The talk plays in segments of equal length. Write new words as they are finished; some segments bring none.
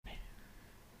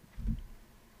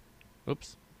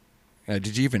Oops.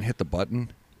 Did you even hit the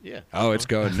button? Yeah. Oh, it's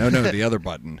going. No, the other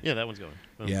button. Yeah, that one's going.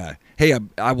 Oh. Yeah. Hey,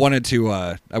 I wanted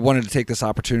to take this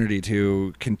opportunity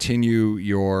to continue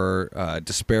your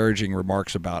disparaging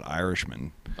remarks about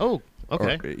Irishmen. Oh,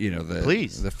 okay. Or,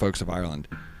 Please. the folks of Ireland.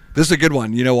 This is a good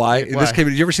one. You know why? Why?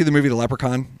 Did you ever see the movie The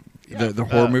Leprechaun? Yeah. The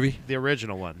horror movie? The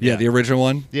original one. Yeah, the original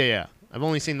one. Yeah. I've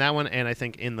only seen that one, and I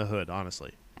think In the Hood,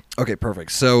 honestly. Okay,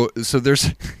 perfect. So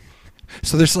there's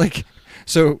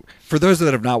for those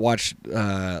that have not watched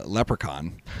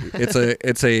Leprechaun, it's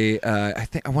a I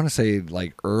think I want to say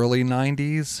like early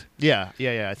 90s. Yeah,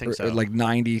 I think so. Like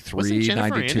 93, Wasn't Jennifer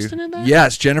 92. Aniston in that?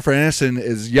 Yes, Jennifer Aniston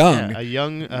is young. Yeah, a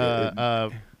young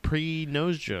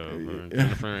pre-nose job.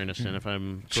 Jennifer Aniston, if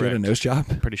I'm correct. She had a nose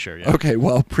job? Pretty sure, yeah. Okay,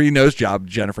 well, pre-nose job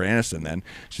Jennifer Aniston then.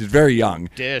 She's very young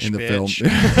in the bitch.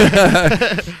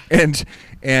 film.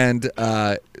 and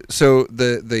so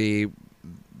the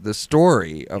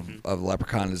story of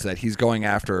Leprechaun is that he's going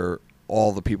after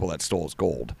all the people that stole his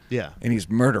gold. Yeah. And he's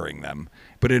murdering them.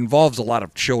 But it involves a lot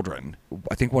of children.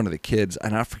 I think one of the kids,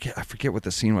 and I forget what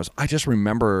the scene was. I just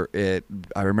remember it.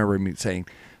 I remember me saying,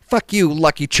 "Fuck you,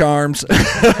 Lucky Charms." And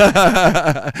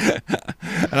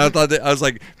I thought I was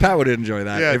like, Pat would enjoy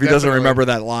that if he doesn't remember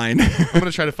that line. I'm going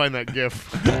to try to find that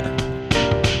GIF.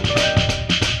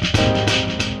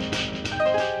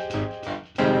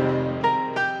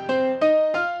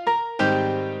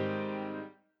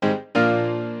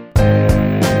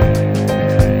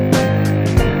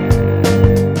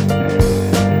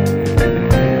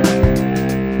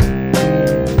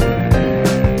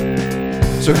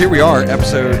 So here we are,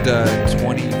 episode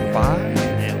 25.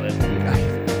 Nail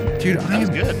it. Dude, That was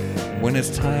good. When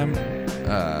it's time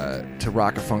to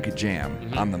rock a funky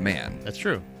jam, I'm the man. That's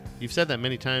true. You've said that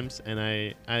many times, and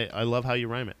I love how you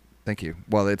rhyme it. Thank you.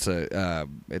 Well, it's a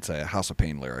House of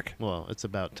Pain lyric. Well, it's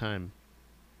about time.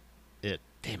 Damn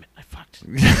it, I fucked.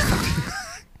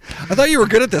 I thought you were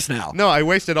good at this now. No, I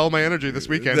wasted all my energy this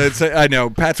weekend. I know.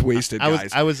 Pat's wasted,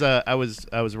 guys. I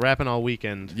was rapping all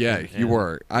weekend. Yeah, you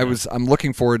were. I'm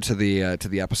looking forward to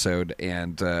the episode,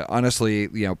 and honestly,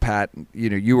 Pat,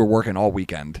 you were working all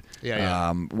weekend.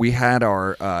 Yeah. We had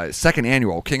our second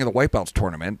annual King of the White Belts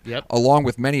tournament, along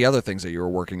with many other things that you were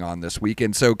working on this week.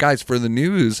 And so, guys, for the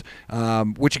news,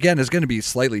 which again is going to be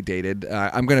slightly dated,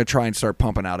 I'm going to try and start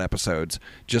pumping out episodes.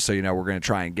 Just so you know, we're going to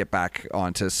try and get back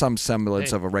onto some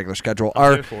semblance of a regular schedule.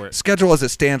 Our schedule as it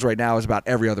stands right now is about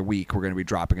every other week we're going to be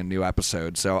dropping a new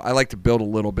episode. So I like to build a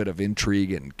little bit of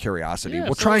intrigue and curiosity. Yeah,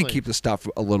 we'll try and keep the stuff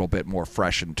a little bit more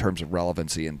fresh in terms of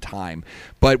relevancy and time.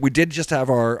 But we did just have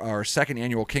our second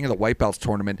annual King of the White Belts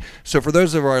tournament. So for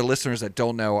those of our listeners that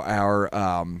don't know,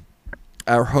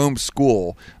 our home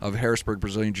school of Harrisburg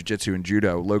Brazilian Jiu-Jitsu and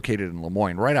Judo, located in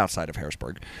Lemoyne, right outside of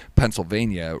Harrisburg,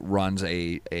 Pennsylvania, runs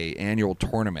a annual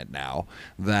tournament now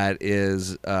that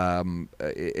is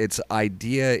its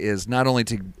idea is not only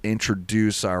to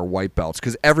introduce our white belts,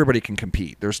 because everybody can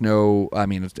compete. There's no,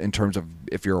 in terms of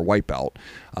if you're a white belt,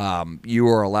 you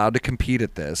are allowed to compete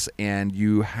at this, and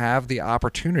you have the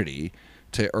opportunity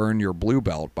to earn your blue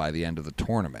belt by the end of the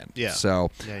tournament. Yeah.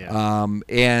 So,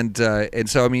 and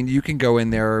so you can go in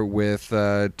there with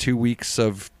 2 weeks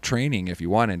of training if you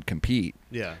want and compete.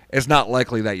 Yeah. It's not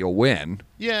likely that you'll win.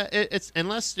 Yeah, it's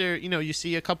unless they're you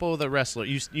see a couple of the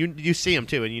wrestlers you see them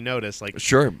too and you notice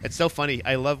Sure. It's so funny.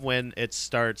 I love when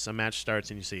a match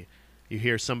starts and you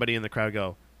hear somebody in the crowd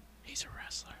go, "He's a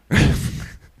wrestler."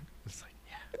 It's like,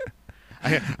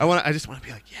 yeah. I just want to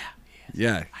be like, yeah.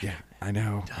 Yeah. I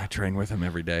know. I train with him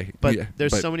every day. But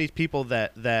there's so many people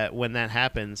that when that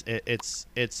happens, it's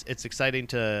exciting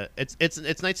to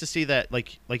it's nice to see that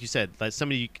like you said, that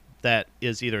somebody that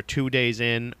is either 2 days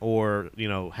in or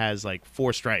has like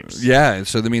 4 stripes. Yeah,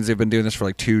 so that means they've been doing this for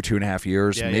like 2.5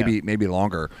 years, maybe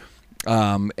longer.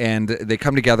 And they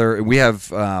come together. We have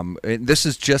this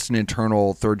is just an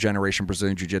internal third-generation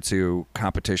Brazilian Jiu-Jitsu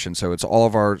competition. So it's all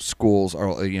of our schools,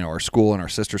 our school and our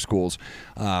sister schools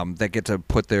that get to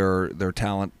put their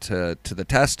talent to the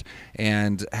test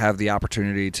and have the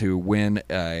opportunity to win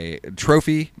a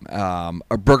trophy,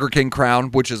 a Burger King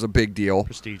crown, which is a big deal,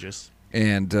 prestigious.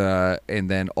 And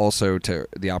then also to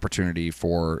the opportunity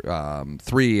for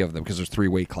 3 of them, because there's 3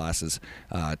 weight classes,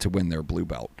 to win their blue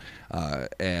belt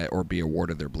or be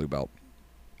awarded their blue belt.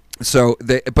 So,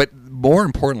 but more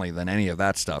importantly than any of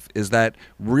that stuff is that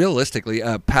realistically,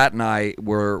 Pat and I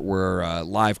were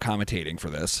live commentating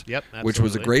for this, which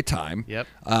was a great time. Yep.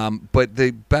 But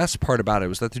the best part about it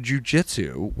was that the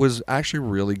jiu-jitsu was actually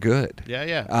really good.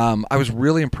 Yeah. I was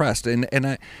really impressed,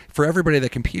 and for everybody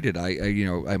that competed,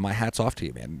 my hat's off to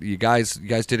you, man. You guys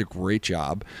did a great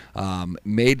job.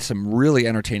 Made some really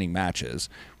entertaining matches.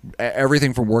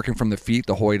 everything from working from the feet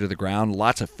the whole way to the ground.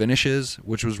 Lots of finishes,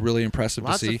 which was really impressive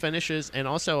Lots to see. of finishes, and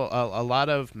also a lot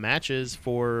of matches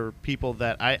for people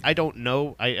that I don't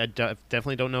know. I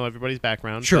definitely don't know everybody's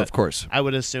background. Sure, but of course. I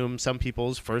would assume some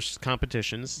people's first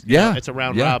competitions. Yeah, It's a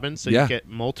round yeah, robin, so yeah. you get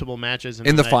multiple matches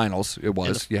In the night. finals, it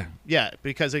was. Yeah. Yeah,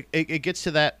 because it gets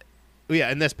to that. Yeah,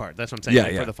 in this part, that's what I'm saying. Yeah,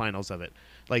 like, yeah. For the finals of it,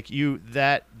 like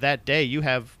that day, you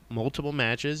have multiple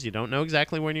matches. You don't know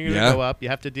exactly when you're going to Yeah. go up. You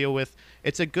have to deal with.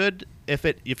 It's a good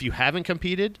if you haven't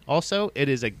competed. Also, it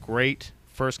is a great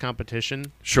first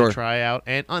competition Sure. to try out,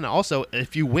 and also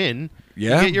if you win,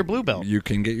 Yeah, you get your blue belt. You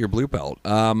can get your blue belt.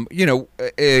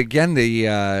 Again,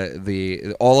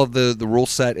 the all of the rule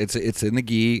set it's in the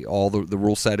gi. All the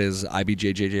rule set is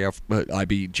IBJJJF,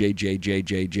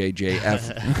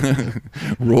 IBJJJJJJF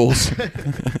rules,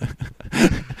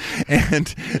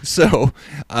 and so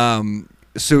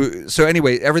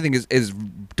anyway, everything is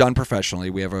done professionally.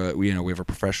 We have a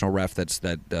professional ref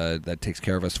that takes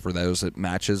care of us for those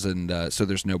matches, and so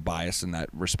there's no bias in that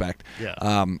respect.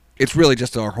 Yeah. It's really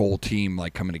just our whole team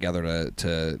like coming together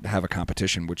to have a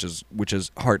competition, which is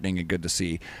heartening and good to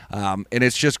see. And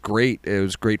it's just great. It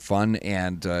was great fun,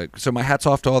 and so my hat's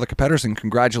off to all the competitors, and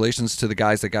congratulations to the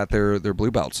guys that got their blue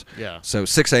belts. Yeah. So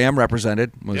 6 a.m.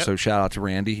 represented. Yep. So shout out to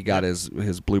Randy. He got his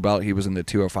blue belt. He was in the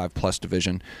 205 plus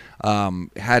division.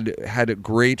 Had a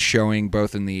great showing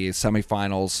both in the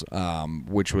semifinals,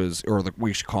 which was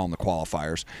we should call them the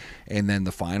qualifiers, and then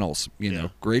the finals.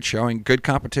 Great showing, good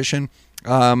competition.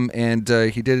 And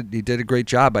he did a great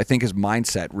job. I think his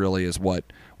mindset really is what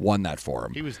won that for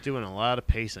him. He was doing a lot of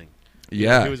pacing.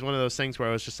 Yeah. It was one of those things where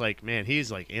I was just like, man,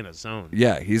 he's like in a zone.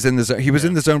 Yeah, he's in the zone. He was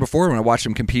in the zone before when I watched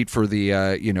him compete for the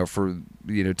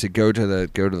to go to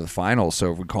the finals.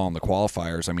 So if we call him the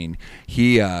qualifiers, I mean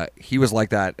he was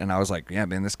like that, and I was like, yeah,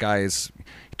 man, this guy is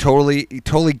totally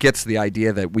gets the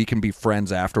idea that we can be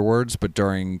friends afterwards, but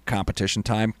during competition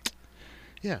time,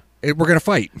 Yeah. we're gonna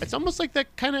fight. It's almost like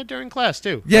that kind of during class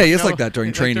too. Yeah, he is like that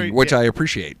during training, which I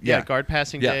appreciate. Yeah, guard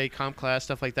passing Yeah. day, comp class,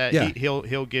 stuff like that. Yeah.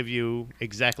 He'll give you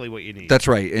exactly what you need. That's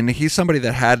right, and he's somebody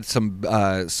that had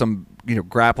some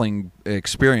grappling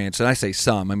experience, and I say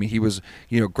some. I mean, he was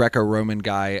Greco-Roman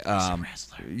guy. He's a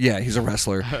wrestler. Yeah, he's a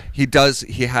wrestler. He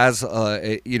has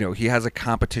a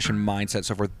competition mindset,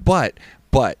 so forth.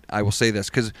 But I will say this,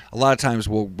 because a lot of times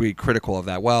we'll be critical of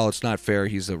that. Well, it's not fair.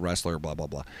 He's a wrestler, blah, blah,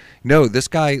 blah. No, this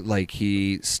guy, like,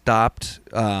 he stopped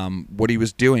what he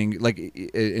was doing, like,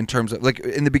 in terms of, like,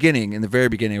 in the very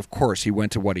beginning, of course, he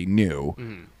went to what he knew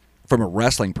from a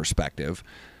wrestling perspective,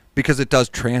 because it does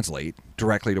translate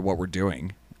directly to what we're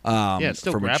doing. It's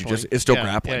still grappling. It's still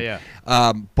grappling. Yeah.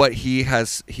 But he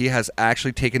has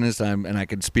actually taken his time, and I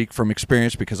can speak from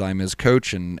experience because I'm his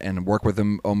coach and work with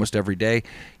him almost every day.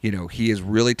 He has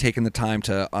really taken the time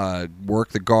to work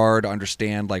the guard,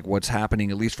 understand like what's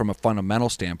happening, at least from a fundamental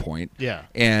standpoint. Yeah.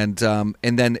 And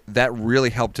then that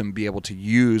really helped him be able to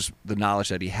use the knowledge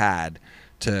that he had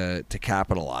to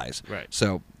capitalize. Right.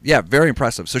 So yeah, very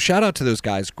impressive. So shout out to those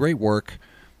guys. Great work.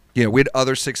 We had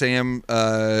other 6 a.m.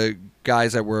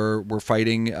 Guys that were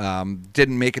fighting,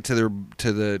 didn't make it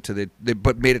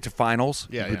but made it to finals.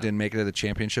 Yeah, but yeah. didn't make it to the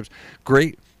championships.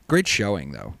 Great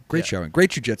showing though. Great showing. Great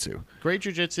jiu-jitsu. Great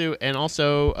jiu-jitsu, and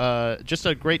also just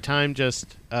a great time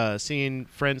just seeing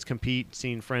friends compete,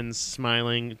 seeing friends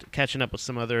smiling, catching up with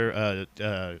some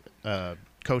other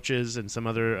coaches and some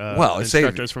other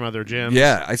instructors from other gyms.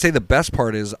 Yeah, I'd say the best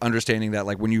part is understanding that,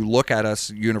 like, when you look at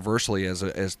us universally as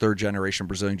third generation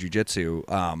Brazilian Jiu-Jitsu,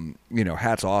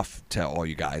 hats off to all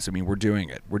you guys. I mean, we're doing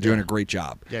it. We're doing a great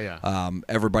job. Yeah.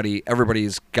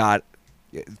 Everybody's got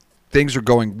things are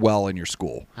going well in your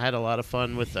school. I had a lot of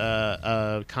fun with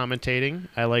commentating.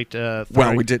 I liked.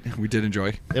 Well, we did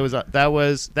enjoy. It was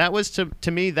that was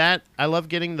to me that I love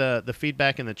getting the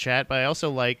feedback in the chat, but I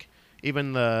also like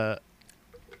even the.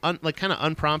 Kind of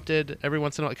unprompted every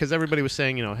once in a while, because everybody was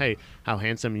saying, hey, how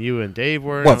handsome you and Dave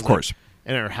were. Well, of course.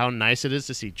 Or how nice it is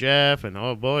to see Jeff, and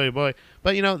oh boy. But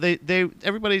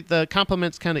everybody, the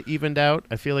compliments kind of evened out.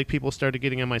 I feel like people started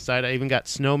getting on my side. I even got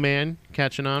Snowman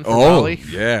catching on for Raleigh.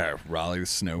 Yeah, Raleigh the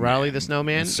Snowman. Raleigh the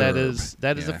Snowman. Yes, that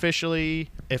sir. is officially.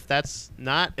 If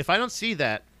I don't see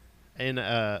that in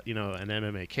an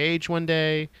MMA cage one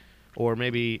day, or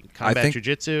maybe combat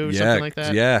jiu-jitsu or something like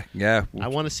that. Yeah. I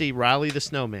want to see Raleigh the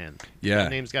Snowman. Yeah.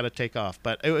 That name's got to take off.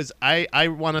 But it was I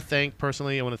want to thank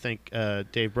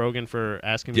Dave Brogan for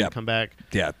asking me to come back.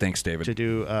 Yeah, thanks, David. To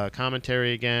do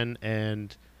commentary again,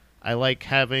 and I like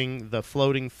having the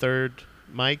floating third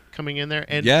mic coming in there.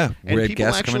 And we had people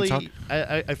guests actually, come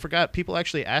and talk. I forgot. People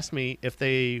actually asked me if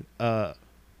they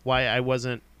why I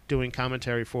wasn't doing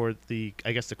commentary for the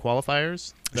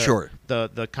qualifiers. Sure.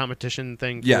 The competition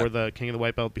thing Yeah. for the King of the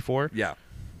White Belt before. Yeah.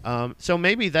 So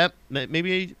maybe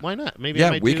why not? Maybe I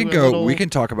Yeah, might we do can a go. little- We can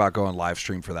talk about going live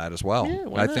stream for that as well. Yeah,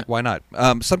 why I not? think why not?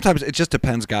 Sometimes it just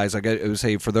depends, guys. I would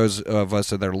say for those of us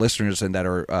that are listeners and that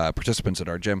are participants at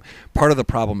our gym, part of the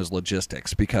problem is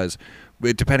logistics because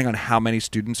depending on how many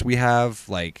students we have,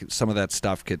 like some of that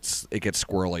stuff gets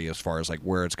squirrely as far as like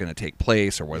where it's going to take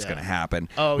place or what's Yeah. going to happen.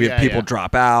 Oh, we have yeah, people yeah.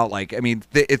 drop out. Like I mean,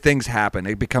 things happen.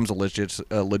 It becomes a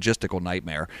logistical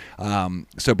nightmare.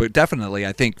 But definitely,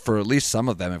 I think for at least some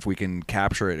of them, if we can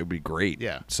capture it, it would be great.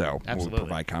 Yeah, So absolutely. we'll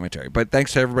provide commentary. But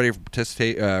thanks to everybody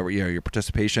for your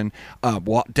participation.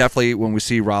 Well, definitely when we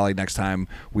see Raleigh next time,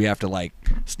 we have to like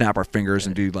snap our fingers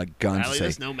and do like guns Raleigh and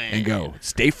the say, snowman. and go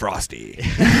stay frosty.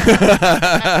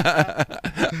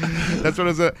 That's what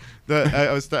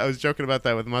I was joking about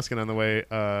that with Muskin on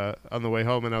the way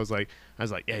home, and I was like,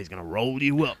 yeah, he's gonna roll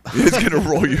you up, It's gonna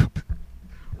roll you,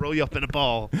 roll you up in a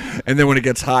ball. and then when it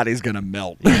gets hot, he's gonna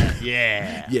melt.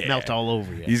 Yeah, Yeah. melt all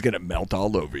over you. He's gonna melt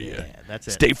all over you. Yeah, that's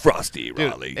it. Stay frosty, Dude,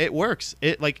 Raleigh. it works.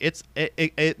 It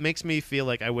makes me feel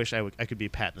like I wish I could be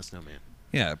Pat the Snowman.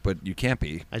 Yeah, but you can't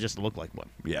be. I just look like one,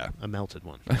 Yeah, a melted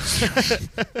one.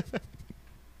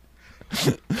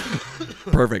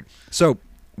 perfect. So,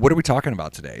 what are we talking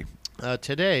about today?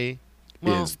 Today,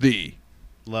 well, Is the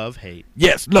love hate.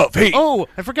 love hate. Oh,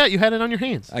 I forgot you had it on your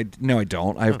hands. No, I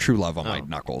don't. I have Oh. true love on my Oh.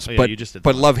 knuckles. Oh, yeah, but you just did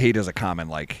but love. love hate is a common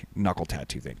like knuckle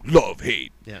tattoo thing. Love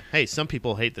hate. Yeah. Hey, some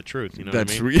people hate the truth. You know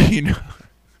That's what I mean? you know,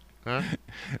 Huh?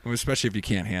 especially if you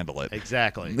can't handle it.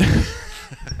 Exactly.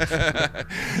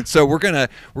 So we're gonna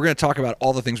talk about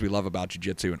all the things we love about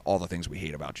jiu-jitsu and all the things we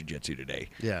hate about jiu-jitsu today.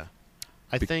 Yeah.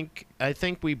 I think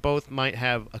we both might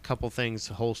have a couple things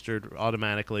holstered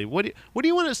automatically. What do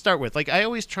you want to start with? Like I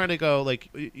always try to go like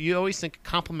you always think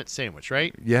compliment sandwich,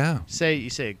 right? Yeah. You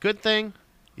say a good thing,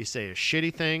 you say a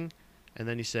shitty thing, and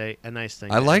then you say a nice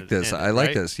thing. I to like end this. it, I like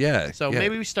right? this. Yeah. So yeah.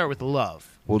 maybe we start with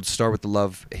love. we'll start with the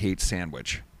love hate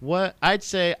sandwich. What I'd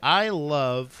say I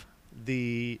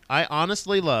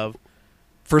honestly love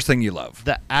First thing you love.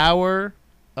 the hour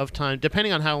of time,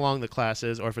 depending on how long the class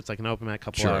is, or if it's like an open mat,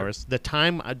 couple Sure. hours. The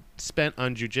time I spent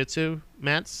on jiu-jitsu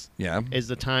mats Yeah. is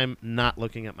the time not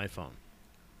looking at my phone.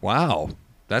 Wow.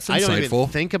 That's I don't even insightful.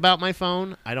 think about my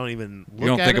phone. I don't even look You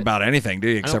don't at think it. about anything, do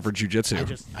you? Except don't- for jiu-jitsu.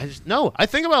 I just no. I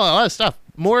think about a lot of stuff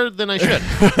more than I should.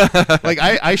 Like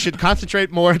I should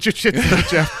concentrate more on jiu-jitsu,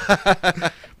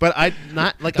 Jeff. But I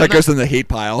not like that I'm goes in the hate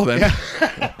pile then.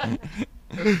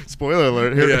 Spoiler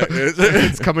alert! Here Yeah.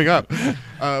 it's coming up.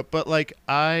 But like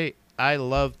I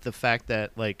love the fact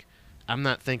that like I'm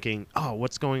not thinking, oh,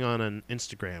 what's going on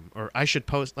Instagram, or I should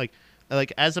post like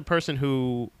as a person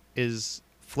who is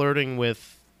flirting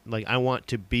with like I want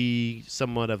to be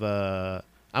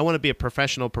I want to be a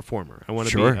professional performer. I want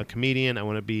to Sure. be a comedian. I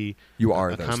want to be You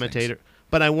are a those commentator. things.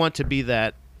 But I want to be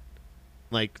that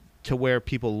like to where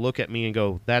people look at me and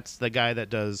go, that's the guy that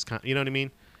does. You know what I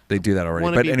mean? They do that already.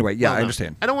 Wanna But be- anyway, yeah, well, I no.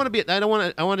 understand. I don't want to be.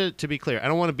 I want it to be clear. I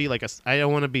don't want to be like I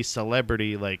don't want to be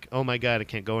celebrity. Like, oh my god, I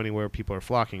can't go anywhere. People are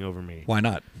flocking over me Why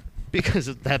not?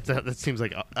 because that seems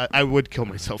like I would kill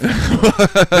myself.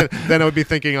 Then I would be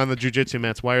thinking on the jujitsu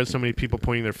mats. Why are so many people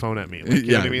pointing their phone at me? Like,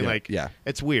 you know what I mean? Like, yeah.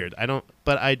 it's weird. I don't.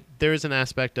 But there is an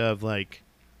aspect of like,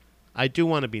 I do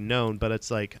want to be known, but it's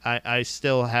like I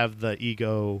still have the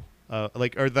ego,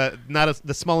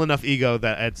 the small enough ego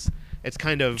that it's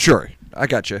kind of Sure. I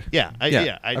got you. yeah,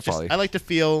 I follow you. I like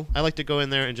to go in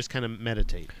there and just kind of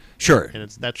meditate. Sure. And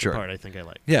that's Sure. the part I think I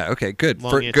like. Yeah. Okay. Good.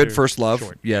 Long Good answer, first love.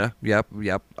 short. Yeah. Yep.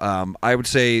 I would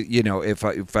say if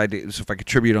I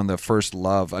contribute on the first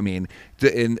love, I mean,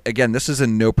 and again, this is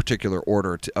in no particular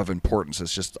order of importance.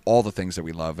 It's just all the things that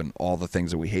we love and all the things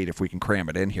that we hate. If we can cram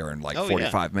it in here in like Oh,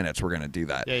 45 minutes, we're gonna do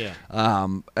that.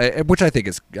 Yeah, Which I think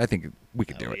we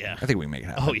could do Oh, it. yeah. I think we can make it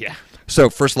happen. Oh yeah. So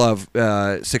first love,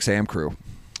 6 a.m. crew.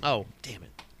 Oh damn it.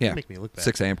 Yeah. Make me look bad.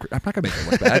 6 a.m. crew. I'm not gonna make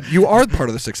it look bad. You are part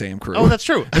of the 6 a.m. crew. Oh, that's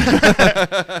true.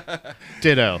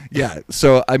 Ditto. Yeah.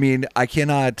 So I mean, I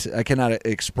cannot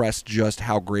express just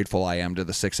how grateful I am to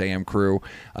the 6 a.m. crew.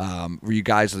 You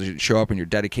guys show up and your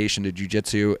dedication to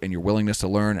jiu-jitsu and your willingness to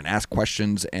learn and ask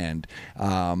questions and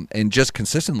just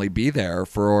consistently be there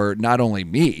for not only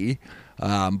me,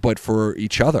 but for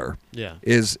each other. Yeah.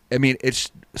 It's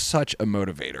such a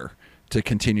motivator to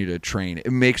continue to train.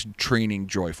 It makes training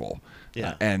joyful.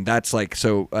 Yeah. And that's like,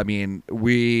 so, I mean,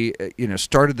 we,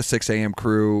 started the 6 a.m.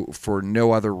 crew for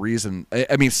no other reason.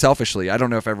 I mean, selfishly, I don't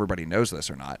know if everybody knows this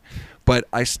or not, But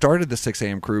I started the 6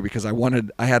 a.m. crew because I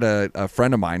had a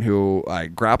friend of mine who I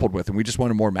grappled with, and we just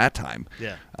wanted more mat time.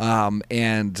 Yeah.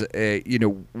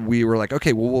 We were like,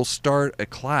 okay, well, we'll start a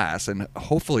class, and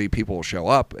hopefully people will show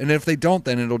up. And if they don't,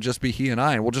 then it'll just be he and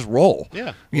I, and we'll just roll.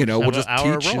 Yeah. We'll just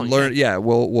teach and learn. Yeah,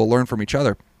 we'll learn from each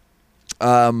other.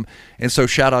 And so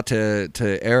shout out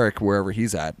to Eric wherever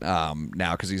he's at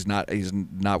now, because he's not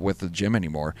with the gym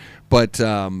anymore. But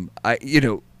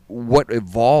what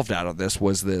evolved out of this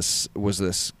was this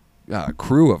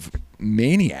crew of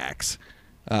maniacs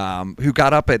who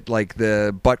got up at like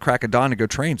the butt crack of dawn to go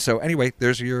train. So anyway,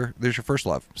 there's your first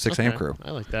love, 6 a.m. crew.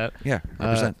 I like that. Yeah,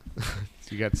 represent.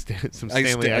 You got some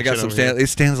Stanley I got some Stanley. It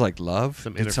stands like love.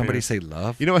 Some Did somebody say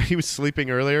love? You know what? He was sleeping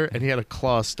earlier, and he had a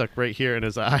claw stuck right here in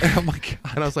his eye. Oh my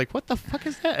god! And I was like, "What the fuck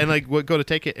is that?" And like, go to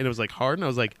take it, and it was like hard, and I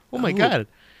was like, "Oh my god!"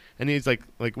 And he's like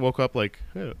woke up like,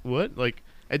 "What?" Like,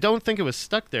 I don't think it was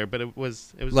stuck there, but it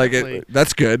was like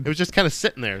that's good. It was just kind of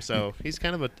sitting there. So he's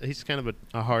kind of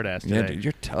a hard ass today. Yeah, dude,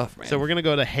 you're tough, man. So we're gonna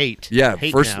go to hate. Yeah,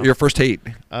 hate first now. Your first hate.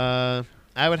 I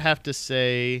would have to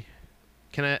say,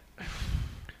 can I?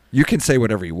 You can say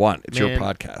whatever you want. It's your Man,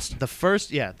 podcast. The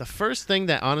first thing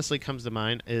that honestly comes to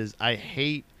mind is I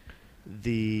hate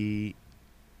the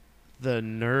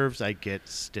nerves I get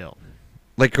still.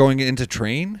 Like going into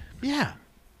train? Yeah.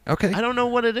 Okay. I don't know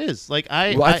what it is. Like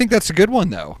I think that's a good one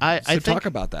though. I think, talk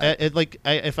about that.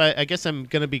 I guess I'm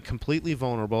gonna be completely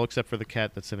vulnerable, except for the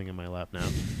cat that's sitting in my lap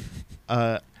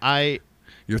now.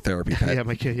 Your therapy pet. Yeah,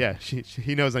 my kid. Yeah,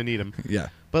 he knows I need him. Yeah.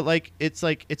 But it's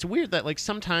weird that like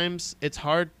sometimes it's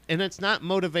hard, and it's not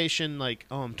motivation like,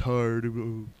 oh, I'm tired, I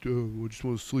just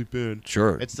want to sleep in.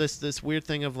 Sure. It's this weird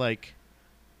thing of like,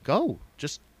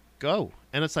 just go,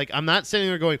 and it's like I'm not sitting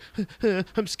there going,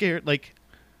 I'm scared. Like,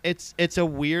 it's a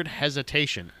weird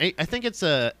hesitation. I think it's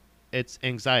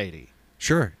anxiety.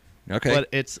 Sure. Okay. But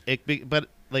it's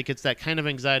that kind of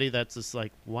anxiety that's just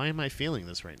like, why am I feeling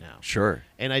this right now? Sure.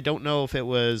 And I don't know if it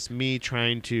was me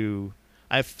trying to.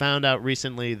 I found out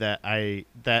recently that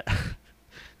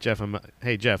Jeff.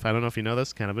 Hey Jeff, I don't know if you know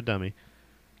this. Kind of a dummy.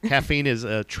 Caffeine is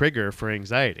a trigger for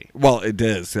anxiety. Well, it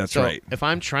is. That's so right. If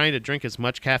I'm trying to drink as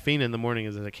much caffeine in the morning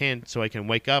as I can, so I can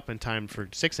wake up in time for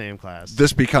 6 a.m. class,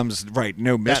 this becomes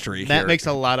no mystery. That makes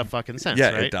a lot of fucking sense. Yeah,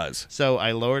 right? it does. So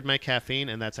I lowered my caffeine,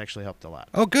 and that's actually helped a lot.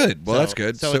 Oh, good. Well, that's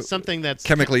good. So it's something that's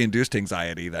chemically induced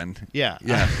anxiety. Then. Yeah.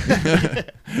 Yeah.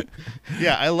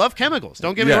 Yeah. I love chemicals.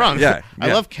 Don't get me wrong. Yeah.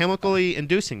 I love chemically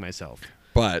inducing myself.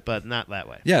 But not that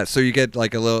way. Yeah, so you get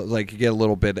like a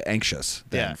little bit anxious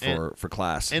then for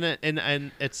class.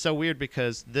 And it's so weird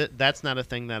because that's not a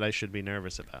thing that I should be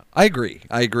nervous about. I agree.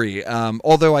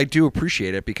 Although I do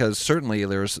appreciate it because certainly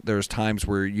there's times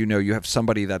where you have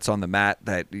somebody that's on the mat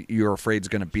that you're afraid is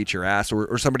going to beat your ass,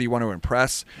 or somebody you want to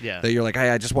impress. Yeah. That you're like, hey,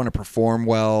 I just want to perform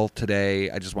well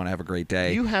today. I just want to have a great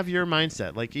day. You have your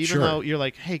mindset. Like even though you're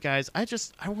like, hey guys, I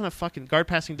want to fucking guard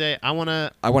passing day. I want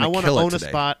to own a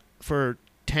spot for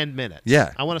 10 minutes.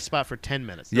 Yeah. I want a spot for 10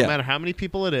 minutes. No matter how many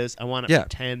people it is, I want it for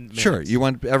 10 minutes. Sure. You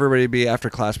want everybody to be after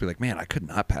class be like, man, I could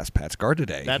not pass Pat's guard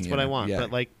today. That's what I want. Yeah.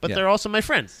 But they're also my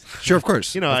friends. Sure, of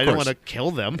course. I don't want to kill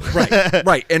them. Right.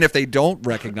 Right. And if they don't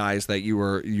recognize that you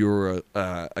were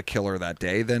a killer that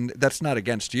day, then that's not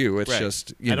against you. It's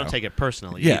just, I don't take it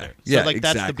personally either. So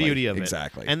that's the beauty of it.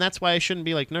 Exactly. And that's why I shouldn't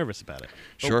be like nervous about it.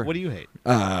 But sure. what do you hate?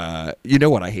 You know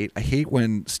what I hate? I hate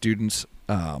when students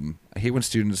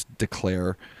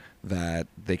declare that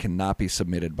they cannot be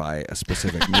submitted by a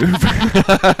specific move.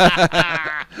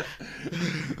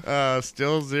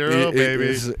 Still zero,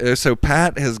 baby. So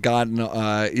Pat has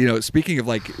gotten, speaking of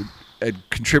like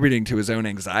contributing to his own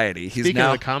anxiety. Speaking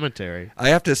of the commentary, I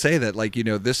have to say that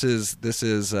this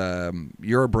is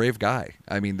you're a brave guy.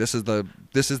 I mean, this is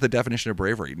the definition of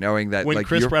bravery, knowing that when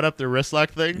Chris brought up the wrist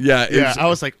lock thing. Yeah, I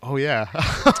was like, oh yeah.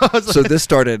 So this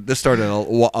started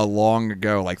a long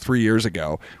ago, like 3 years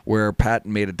ago, where Pat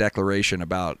made a declaration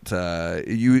about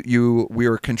we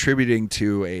were contributing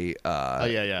to a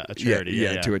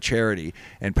charity. To a charity,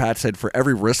 and Pat said, for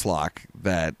every wrist lock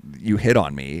that you hit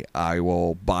on me, I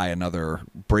will buy another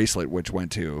bracelet, which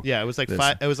went to it was like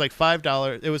 $5.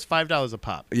 It was $5 a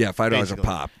pop. Yeah, $5 a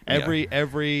pop.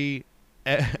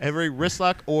 Every wrist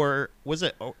lock, or was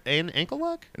it an ankle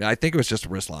lock? I think it was just a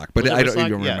wrist lock, but I don't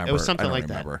even remember. Yeah, it was something like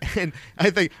that. And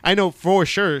I know for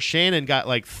sure Shannon got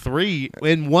like 3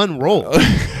 in one roll. And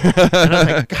I was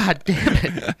like, God damn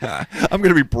it. I'm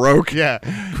going to be broke. Yeah.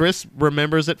 Chris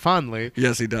remembers it fondly.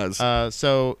 Yes, he does.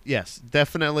 So, yes,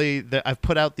 definitely. I've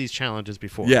put out these challenges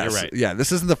before. Yes. You're right. Yeah,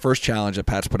 this isn't the first challenge that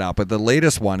Pat's put out, but the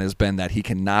latest one has been that he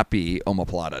cannot be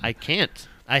omoplated. I can't.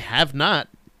 I have not.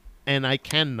 and I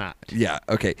cannot Yeah.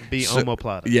 Okay. be So-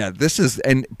 omoplata. Yeah, this is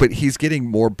but he's getting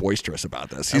more boisterous about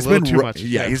this. He's little been too much,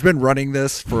 Yeah, yeah. he's been running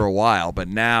this for a while, but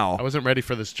now I wasn't ready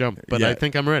for this jump, but Yeah. I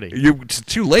think I'm ready. it's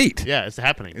too late. Yeah, it's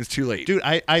happening. It's too late. Dude,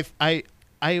 I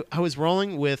was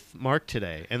rolling with Mark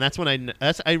today, and that's when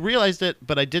I realized it,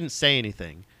 but I didn't say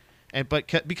anything,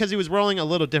 because he was rolling a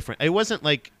little different. It wasn't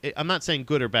like I'm not saying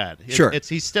good or bad. Sure.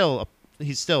 He's still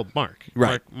Mark.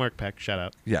 Right. Mark Peck. Shout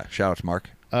out. Yeah. Shout out to Mark.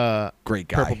 Great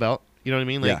guy. Purple belt. You know what I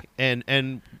mean? Like,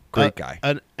 and Great guy.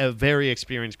 a very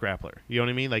experienced grappler. You know what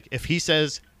I mean? Like if he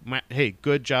says, "Hey,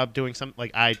 good job doing something,"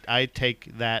 like I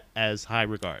take that as high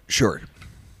regard. Sure.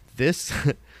 This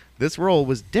role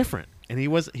was different, and he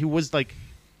was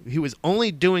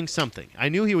only doing something. I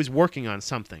knew he was working on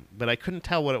something, but I couldn't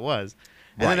tell what it was.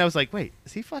 And then Right. I was like, wait,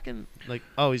 is he fucking like?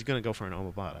 Oh, he's gonna go for an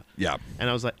omoplata. Yeah. And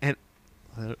I was like, and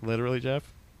literally, Jeff,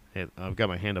 I've got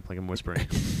my hand up like I'm whispering.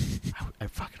 I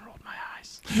fucking rolled my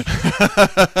eyes.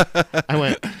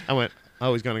 I went.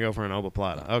 Oh, he's gonna go for an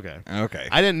omoplata. Okay. Okay.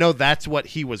 I didn't know that's what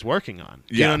he was working on.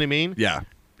 You know what I mean? Yeah.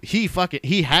 He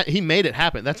made it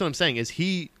happen. That's what I'm saying. Is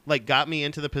he like got me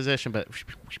into the position, but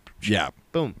Yeah.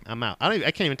 boom, I'm out. I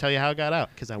can't even tell you how I got out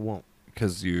because I won't.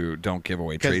 Because you don't give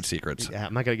away 'Cause- trade secrets. Yeah,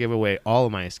 I'm not gonna give away all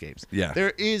of my escapes. Yeah.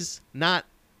 There is not.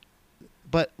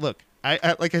 But look,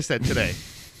 I like I said today.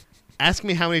 Ask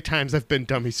me how many times I've been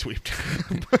dummy sweeped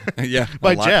Yeah.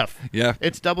 by a lot. Jeff. Yeah.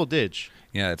 It's double dig.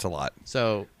 Yeah. It's a lot.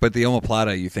 So But the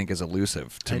omoplata you think is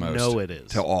elusive to I most. know it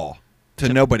is. To all. To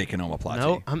nobody can omoplata.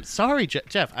 no, I'm sorry,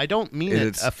 Jeff. I don't mean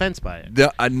It's- offense by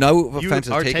it. No You offense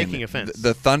is are taken. taking offense.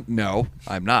 No,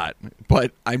 I'm not.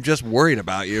 But I'm just worried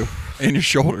about you and your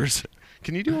shoulders.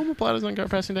 Can you do omoplatas on guard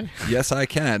passing day? Yes, I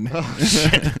can. Oh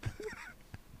shit!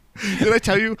 Did I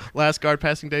tell you last guard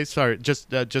passing day? Sorry, just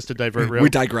to divert. Real. We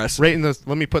digress. Right in this.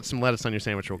 Let me put some lettuce on your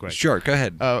sandwich real quick. Sure, go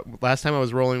ahead. Last time I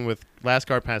was rolling with last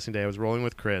guard passing day, I was rolling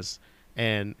with Chris,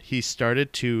 and he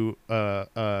started to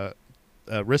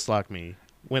wrist lock me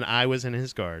when I was in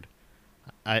his guard,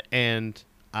 and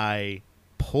I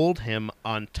pulled him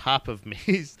on top of me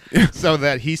so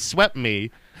that he swept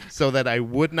me, so that I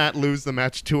would not lose the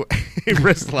match to a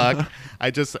wrist lock.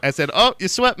 I said, "Oh, you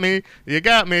swept me, you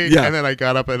got me," Yeah. and then I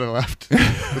got up and I left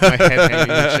with my head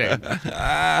hanging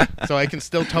in shame. So I can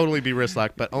still totally be wrist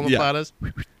locked, but omoplatas,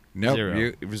 No,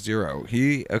 zero. it was 0.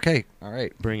 Okay, all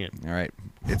right. bring it. All right,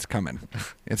 it's coming.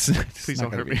 It's Please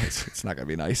not don't gonna hurt be me. nice. It's not gonna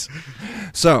be nice.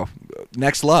 So,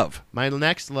 next love. My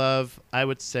next love, I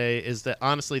would say, is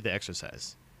honestly the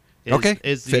exercise. Okay.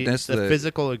 Is Fitness, the the-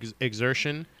 physical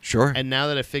exertion. Sure. And now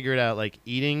that I figured out like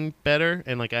eating better,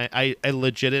 and like I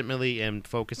legitimately am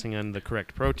focusing on the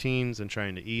correct proteins and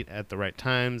trying to eat at the right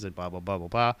times and blah blah blah blah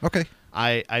blah. Okay.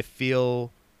 I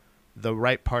feel the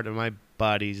right part of my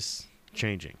body's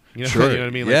changing. You know, Sure. you know what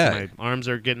I mean? Like Yeah. my arms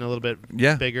are getting a little bit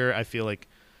Yeah. bigger. I feel like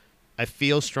I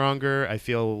feel stronger. I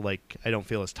feel like I don't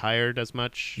feel as tired as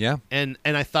much. Yeah. And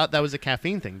I thought that was a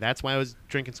caffeine thing. That's why I was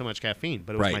drinking so much caffeine.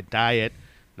 But it was Right. my diet,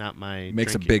 not my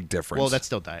Makes drinking. a big difference. Well, that's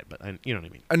still diet, but you know what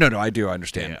I mean. No, I do. I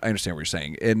understand. Yeah. I understand what you're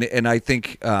saying, and I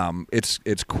think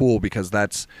it's cool because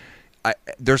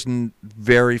there's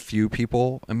very few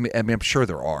people. I mean, I'm sure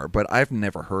there are, but I've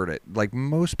never heard it. Like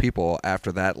most people,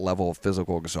 after that level of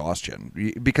physical exhaustion,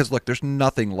 because look, there's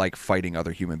nothing like fighting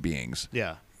other human beings.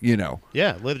 Yeah. You know,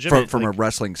 Yeah, legitimate. from a like,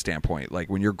 wrestling standpoint,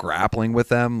 like when you're grappling with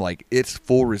them, like it's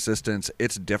full resistance,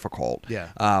 it's difficult. Yeah.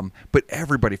 But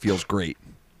everybody feels great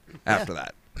after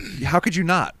that. How could you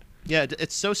not? yeah,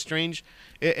 it's so strange.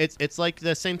 It's like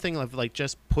the same thing of like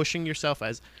just pushing yourself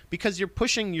because you're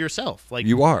pushing yourself. Like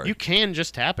You are. You can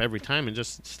just tap every time and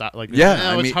just stop. Like Yeah, oh,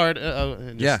 I it's mean- hard.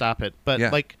 And just Yeah. stop it. But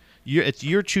Yeah. like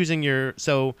you're choosing your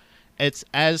so. It's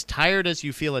as tired as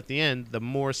you feel at the end, the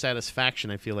more satisfaction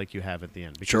I feel like you have at the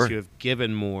end because Sure. you have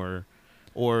given more,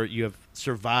 or you have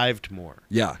survived more.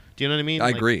 Yeah. Do you know what I mean? I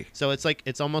Like, agree. So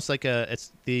it's almost like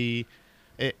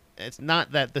it's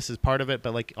not that this is part of it,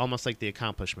 but like almost like the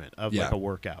accomplishment of Yeah. like a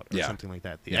workout or Yeah. something like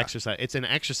that. The Yeah. exercise. It's an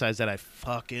exercise that I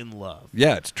fucking love.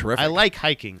 Yeah, it's terrific. I like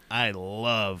hiking. I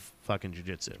love fucking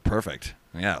jujitsu. Perfect.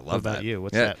 Yeah, I love What about that. you?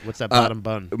 What's Yeah. that? What's that bottom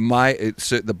bun?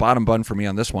 The bottom bun for me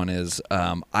on this one is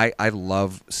I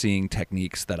love seeing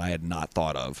techniques that I had not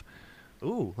thought of.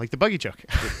 Ooh, like the buggy choke.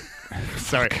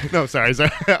 sorry. Sorry.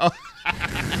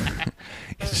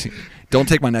 Don't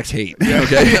take my next hate.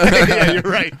 Okay. yeah, you're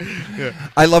right. Yeah.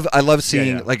 I love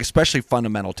seeing yeah. like especially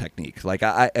fundamental technique. Like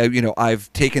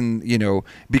I've taken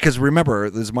because remember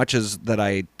as much as that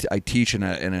I teach in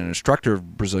an instructor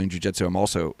of Brazilian Jiu-Jitsu, I'm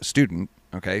also a student.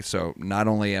 Okay, so not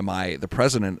only am I the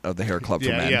president of the Hair Club for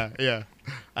Men, Yeah.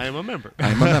 I am a member.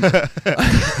 I'm a member.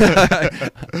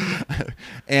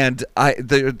 And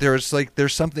there's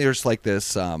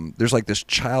this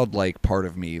childlike part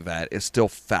of me that is still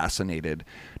fascinated,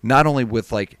 not only with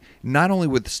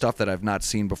stuff that I've not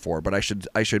seen before, but I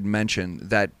should mention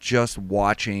that just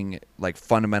watching like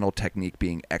fundamental technique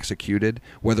being executed,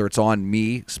 whether it's on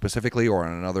me specifically or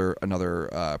on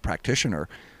another practitioner,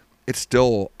 I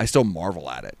still marvel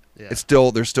at it. Yeah.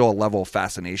 There's still a level of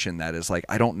fascination that is like,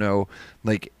 I don't know,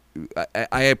 like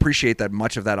I appreciate that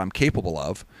much of that I'm capable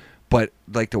of, but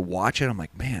like to watch it, I'm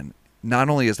like, man, not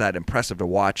only is that impressive to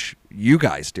watch you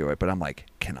guys do it, but I'm like,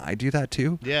 can I do that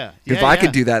too? Yeah. If I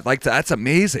could do that, like that's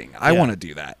amazing. I want to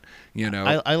do that. You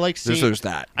know, I like seeing. There's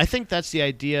that. I think that's the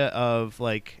idea of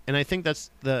like, and I think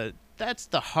that's the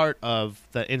heart of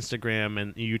the Instagram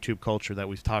and YouTube culture that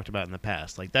we've talked about in the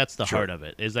past. Like that's the heart of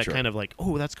it. Is that kind of like,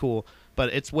 oh, that's cool,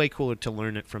 but it's way cooler to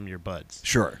learn it from your buds.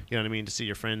 Sure. You know what I mean? To see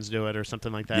your friends do it or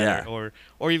something like that. Yeah.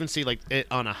 Or even see like it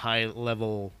on a high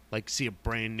level, like see a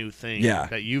brand new thing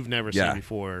that you've never seen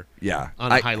before. Yeah.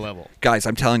 On a high level. Guys,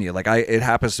 I'm telling you, like it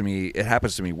happens to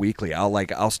me weekly.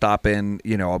 I'll stop in,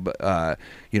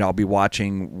 I'll be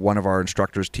watching one of our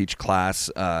instructors teach class,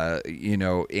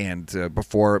 and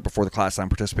before the class I'm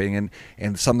participating in,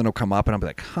 and something will come up and I'll be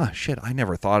like, huh, shit, I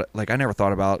never thought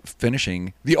about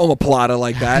finishing the omoplata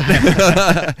like that.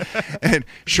 And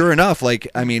sure enough, like,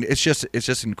 I mean, it's just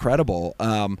incredible.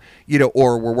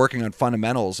 Or we're working on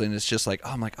fundamentals and it's just like, oh,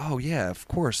 I'm like, oh yeah, of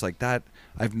course, like that.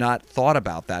 I've not thought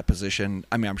about that position.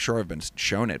 I mean, I'm sure I've been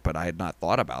shown it, but I had not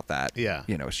thought about that. Yeah.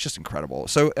 It's just incredible.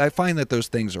 So I find that those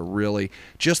things are really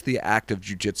just the act of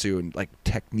jiu-jitsu and like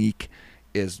technique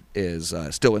is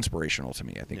still inspirational to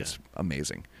me. I think it's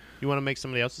amazing. You want to make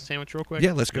somebody else a sandwich real quick?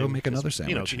 Yeah, let's go make another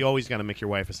sandwich. You always got to make your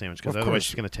wife a sandwich because otherwise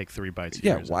she's going to take 3 bites.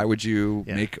 Yeah, why would you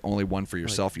make only one for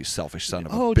yourself, you selfish son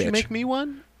of a bitch? Oh, did you make me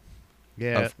one?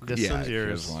 Yeah, this one's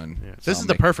yours. One. Yeah. This is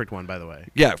the perfect one, by the way.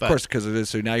 Yeah, of course, because it is.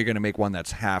 So now you're going to make one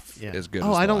that's half as good as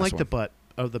the I don't last like the butt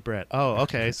of the bread. Oh,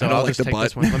 okay. So I don't I'll like just the take butt.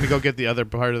 this one. Let me go get the other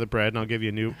part of the bread, and I'll give you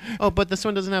a new. Oh, but this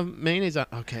one doesn't have mayonnaise on.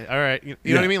 Okay, all right. You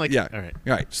know what I mean? Like, yeah. All right.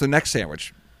 All right. So next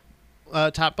sandwich.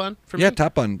 Top bun for me? Yeah,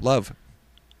 top bun. Love.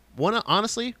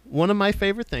 Honestly, one of my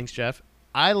favorite things, Jeff.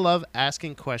 I love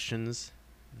asking questions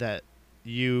that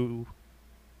you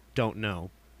don't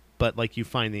know, but like you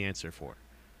find the answer for.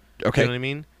 Okay. You know what I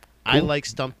mean? Cool. I like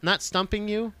not stumping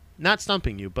you,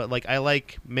 but like I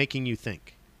like making you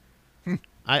think.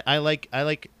 I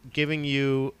like giving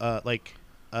you like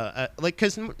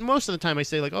because most of the time I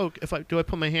say like, oh, do I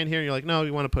put my hand here? And you're like, no,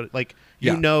 you want to put it like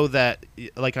you know that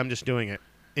like I'm just doing it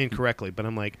incorrectly, but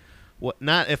I'm like, what?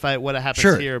 Not if what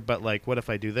happens here, but like what if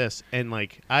I do this? And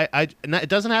like it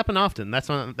doesn't happen often. That's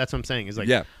what I'm saying. Is like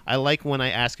I like when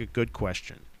I ask a good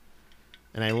question,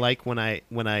 and I like when I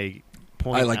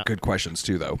point. I like good questions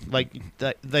too, though. Like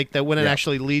that when it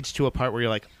actually leads to a part where you're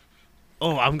like,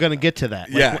 oh, I'm gonna get to that.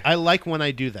 Like, I like when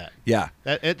I do that. Yeah.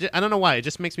 I don't know why. It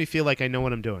just makes me feel like I know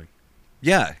what I'm doing.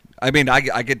 Yeah. I mean, I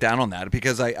get down on that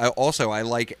because I also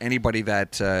like anybody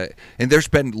that and there's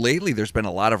been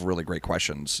a lot of really great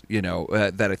questions,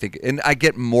 that I think, and I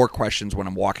get more questions when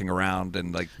I'm walking around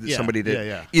and like somebody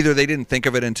did either they didn't think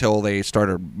of it until they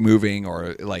started moving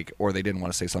or they didn't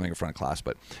want to say something in front of class,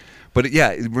 but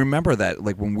yeah, remember that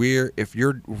like when if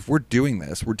we're doing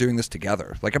this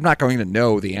together. Like I'm not going to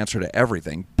know the answer to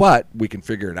everything, but we can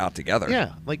figure it out together.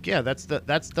 Yeah, like that's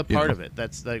the part of it.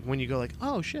 That's like when you go like,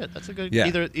 oh shit, that's a good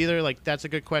either like that's a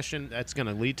good question that's going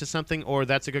to lead to something, or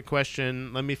that's a good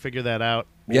question. Let me figure that out.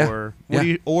 Or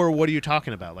what are you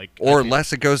talking about? Like, or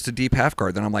unless it goes to deep half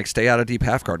guard, then I'm like, stay out of deep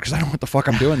half guard because I don't know what the fuck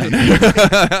I'm doing then.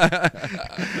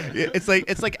 It's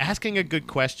like asking a good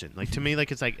question. Like to me,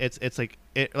 like it's like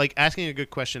asking a good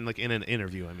question like in an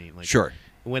interview. I mean, like sure.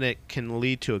 When it can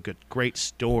lead to a great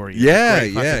story. Yeah.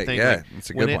 Thing. Like, it's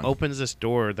a good one. When it opens this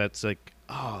door, that's like,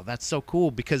 oh, that's so cool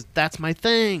because that's my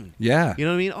thing. Yeah. You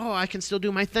know what I mean? Oh, I can still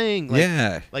do my thing.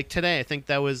 Like, Like today, I think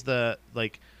that was the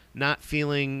not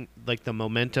feeling like the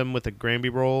momentum with the Granby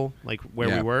roll, like where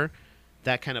we were,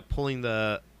 that kind of pulling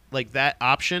the like that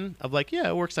option of like, yeah,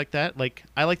 it works like that. Like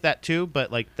I like that too,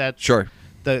 but like that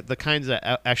the kinds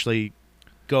that actually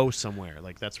go somewhere,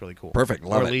 like that's really cool. Perfect.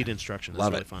 Love it. Lead instruction.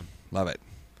 That's really fun. Love it.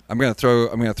 I'm gonna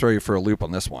throw you for a loop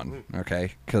on this one,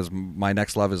 okay? Because my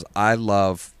next love is I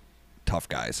love tough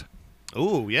guys.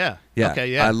 Ooh, yeah. Yeah.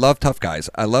 Okay, yeah. I love tough guys.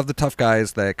 I love the tough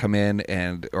guys that come in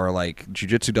and are like,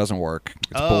 jiu-jitsu doesn't work.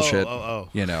 It's bullshit. Oh.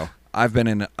 I've been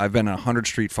in 100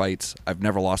 street fights. I've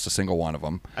never lost a single one of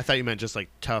them. I thought you meant just like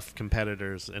tough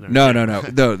competitors. In our No.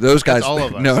 Those guys. That's all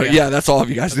of us, no, yeah. that's all of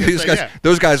you guys. These say, guys, yeah.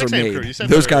 those guys are 6 a.m. made. crew, you said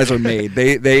Those that guys are earlier. made.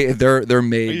 They're What are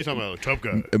made. you talking about? Tough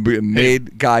guy.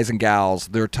 Made guys and gals.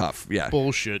 They're tough. Yeah.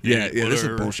 Bullshit. Yeah, dude. yeah, this is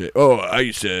Whatever. bullshit. Oh, I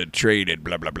used to trade and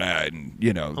blah blah blah, and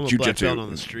I'm a black jujitsu. belt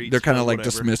on the streets, They're kind of but like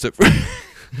whatever. dismissive.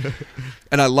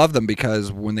 And I love them because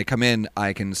when they come in,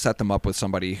 I can set them up with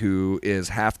somebody who is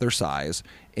half their size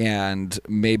and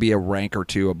maybe a rank or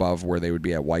two above where they would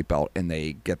be at white belt, and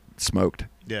they get smoked.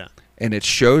 Yeah. And it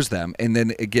shows them, and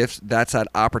then it gives that's that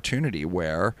opportunity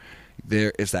where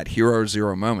there is that hero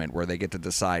zero moment where they get to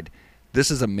decide, this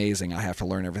is amazing, I have to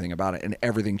learn everything about it, and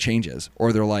everything changes.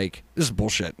 Or they're like, this is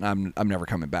bullshit, and I'm never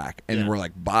coming back. And Yeah. we're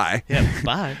like, bye. Yeah.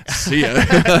 Bye. See ya.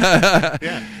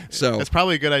 Yeah. So That's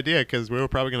probably a good idea because we were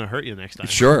probably going to hurt you next time.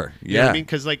 sure, You know what yeah. I mean,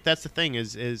 because like that's the thing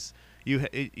is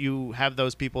you have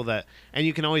those people that, and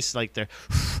you can always like they're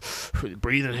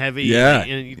breathing heavy. Yeah,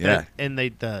 And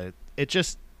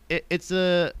it's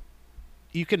a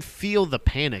you can feel the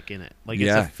panic in it. Like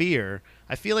Yeah. it's a fear.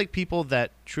 I feel like people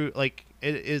that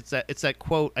it's that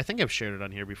quote. I think I've shared it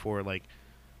on here before. Like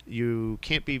you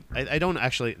can't be. I don't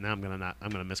actually. Now I'm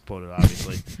gonna misquote it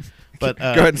obviously. But Go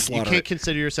ahead and you slaughter can't it.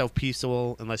 consider yourself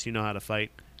peaceable unless you know how to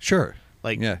fight. Sure.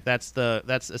 Like Yeah. that's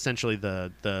essentially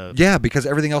the Yeah, because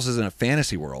everything else is in a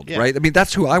fantasy world, Yeah. right? I mean,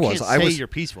 that's who I you was. can't I say was you're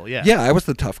peaceful. Yeah. Yeah, I was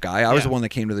the tough guy. I was Yeah. the one that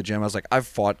came to the gym. I was like,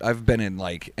 I've been in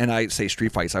like, and I say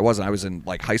street fights. I wasn't. I was in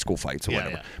like high school fights or Yeah,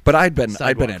 whatever. yeah. But I'd been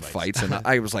Sidewalk in fights. fights, and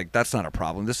I was like, that's not a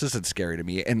problem. This isn't scary to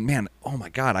me. And man, oh my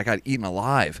god, I got eaten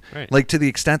alive. Right. Like to the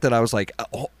extent that I was like,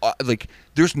 like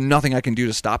there's nothing I can do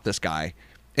to stop this guy.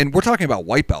 And we're talking about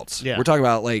white belts. Yeah. We're talking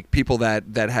about like people that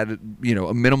had a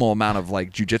minimal amount of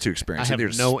like jujitsu I experience. have And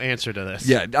there's- no answer to this.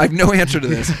 yeah, I have no answer to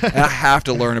this. And I have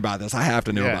to learn about this. I have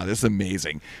to know Yeah. about this. It's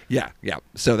amazing. Yeah.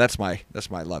 So that's my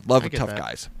love. Love I of get tough that.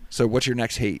 guys. So what's your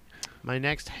next hate? My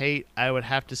next hate, I would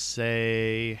have to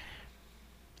say,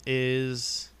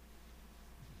 is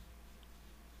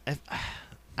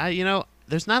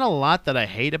there's not a lot that I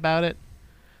hate about it,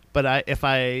 but if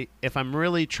I'm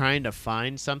really trying to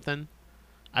find something,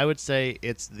 I would say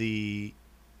it's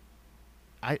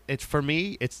for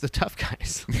me, it's the tough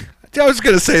guys. I was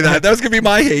gonna say that. That was gonna be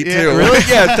my hate Yeah, too. really?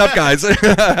 Yeah, tough guys.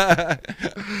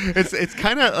 It's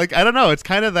kind of like I don't know. It's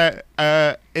kind of that.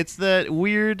 It's the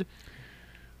weird.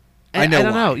 I know I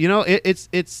don't why. know. You know,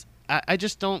 it's. I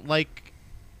just don't like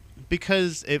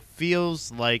because it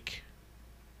feels like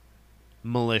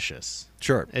malicious.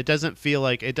 Sure. It doesn't feel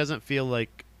like.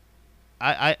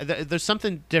 There's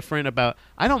something different about.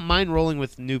 I don't mind rolling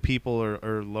with new people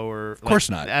or lower. Of course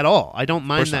not. At all. I don't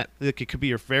mind course that. Like, it could be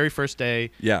your very first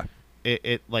day. Yeah.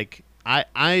 My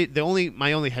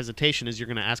only hesitation is you're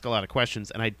going to ask a lot of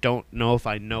questions, and I don't know if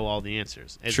I know all the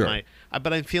answers. Sure.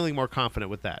 But I'm feeling more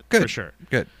confident with that Good. for sure.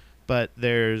 Good. But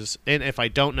and if I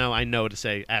don't know, I know to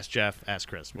say ask Jeff, ask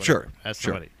Chris, whatever, Sure. ask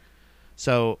Sure. somebody.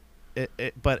 So,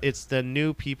 but it's the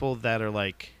new people that are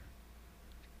like,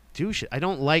 douche. I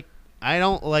don't like. And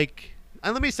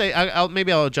let me say,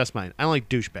 maybe I'll adjust mine. I don't like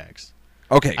douchebags.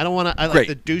 Okay. I don't want to. I Great.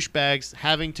 like the douchebags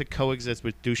having to coexist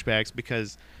with douchebags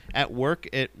because at work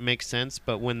it makes sense,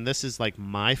 but when this is like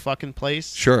my fucking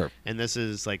place, Sure. and this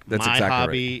is like That's my exactly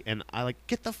hobby, and I like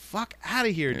get the fuck out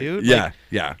of here, dude. Yeah. Like,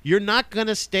 Yeah. you're not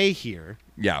gonna stay here.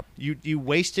 Yeah. You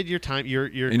wasted your time. You're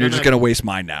And you're just gonna waste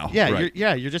mine now. yeah Right.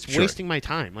 you're just Sure. wasting my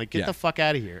time. Like get Yeah. the fuck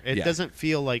out of here. It Yeah. doesn't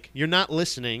feel like you're not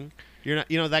listening. You're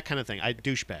not, that kind of thing.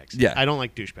 Douchebags. Yeah. I don't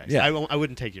like douchebags. Yeah. I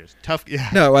wouldn't take yours. Tough.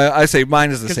 Yeah. No, I say mine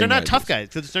is the Because same. they're not way. tough guys.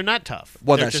 Because they're not tough.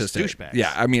 Well, They're that's just it. douchebags.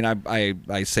 Yeah, I mean,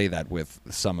 I say that with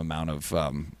some amount of,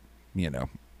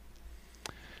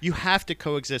 You have to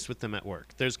coexist with them at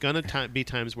work. There's gonna be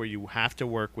times where you have to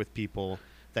work with people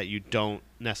that you don't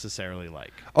necessarily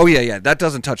like. Oh yeah. That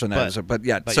doesn't touch on that, But- but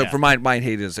yeah. for mine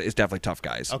hate is definitely tough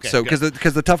guys. Okay, So good.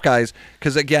 because the tough guys,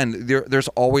 because again, there's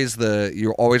always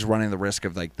you're always running the risk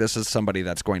of like this is somebody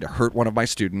that's going to hurt one of my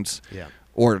students, Yeah.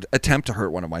 or attempt to hurt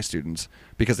one of my students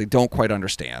because they don't quite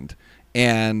understand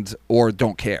or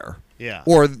don't care. Yeah.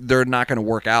 Or they're not going to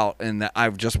work out, and that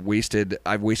I've wasted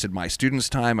my students'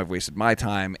 time, I've wasted my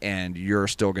time, and you're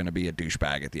still going to be a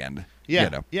douchebag at the end. Yeah. You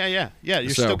know? Yeah. You're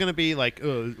So- still gonna be like,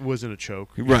 it wasn't a choke.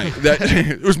 Right. That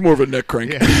it was more of a neck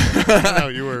crank. Yeah. No,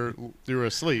 you were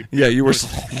asleep. Yeah, you were.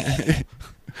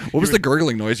 What was the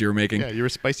gurgling noise you were making? Yeah, you were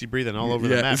spicy breathing all over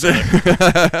Yeah. the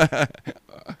map.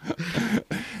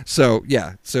 So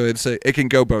it can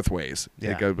go both ways.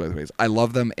 Yeah. It goes both ways. I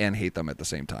love them and hate them at the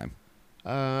same time.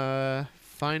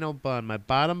 Final bun, my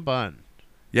bottom bun,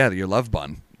 Yeah, your love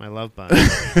bun. my love bun,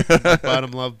 my bottom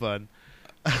love bun.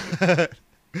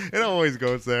 It always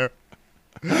goes there.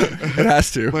 It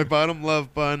has to. My bottom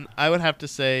love bun, I would have to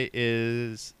say,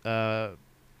 is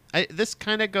this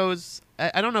kind of goes.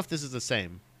 I don't know if this is the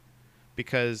same,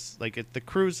 because like the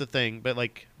crew's the thing, but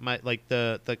like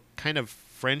the kind of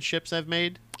friendships I've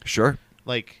made, Sure.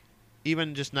 like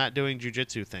even just not doing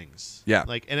jujitsu things. Yeah.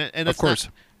 Like and Of it's course.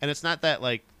 it's not that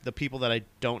like the people that I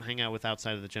don't hang out with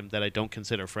outside of the gym that I don't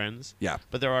consider friends. Yeah.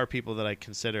 But there are people that I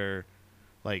consider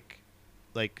like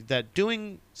that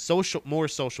doing more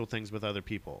social things with other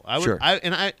people. I would Sure.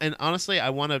 and honestly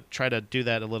I want to try to do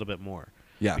that a little bit more.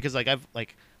 Yeah. Because like I've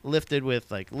like lifted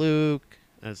with like Luke.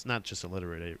 And it's not just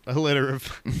alliterative.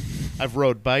 I've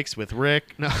rode bikes with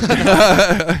Rick. No.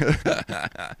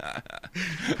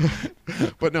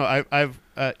 But no, I've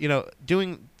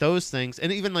doing those things,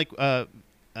 and even like the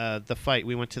fight.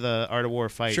 We went to the Art of War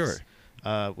fights. Sure.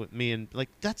 With me, and like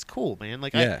that's cool, man.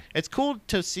 Like Yeah. it's cool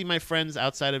to see my friends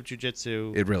outside of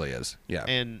jiu-jitsu It really is. Yeah.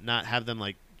 and not have them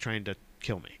like trying to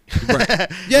kill me. Right.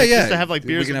 Yeah, Like, yeah. Just to have like We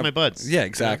beers can with have- my buds. Yeah,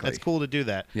 exactly. That's cool to do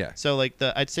that. Yeah. So like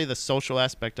I'd say the social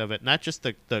aspect of it, not just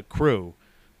the crew,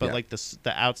 but Yeah. like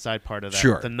the outside part of that,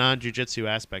 Sure. the non-jiu-jitsu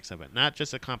aspects of it, not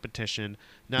just a competition,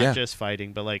 not Yeah. just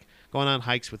fighting, but like going on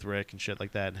hikes with Rick and shit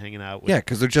like that, and hanging out with Yeah,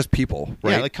 because they're just people,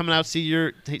 right? yeah, like coming out see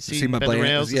my bend the band,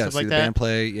 rails and yeah, stuff see like the that. band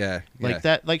play, yeah, Like yeah.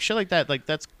 that, like shit like that, like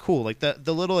that's cool. Like the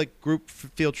little like group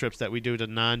field trips that we do to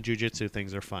non-jujitsu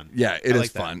things are fun. Yeah, it I is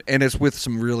like that. fun, and it's with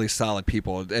some really solid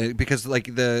people. Because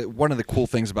like one of the cool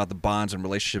things about the bonds and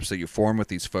relationships that you form with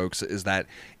these folks is that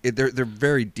they're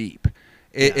very deep,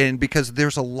 and because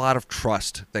there's a lot of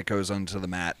trust that goes onto the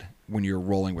mat when you're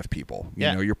rolling with people. You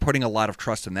Yeah. know, you're putting a lot of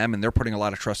trust in them, and they're putting a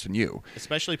lot of trust in you.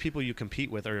 Especially people you compete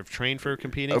with or have trained for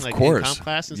competing, Of like course. in comp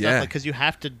class and Yeah. stuff. Because you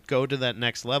have to go to that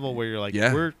next level where you're like,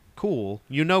 Yeah. we're cool.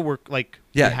 You know, we're like,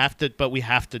 Yeah. we have to, but we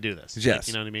have to do this. Like, Yes.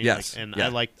 you know what I mean? Yes. Like, and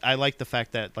Yeah. I like the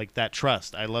fact that like that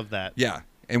trust. I love that. Yeah.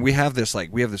 And we have this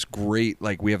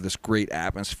great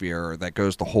atmosphere that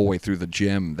goes the whole way through the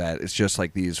gym, that it's just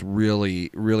like these really,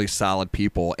 really solid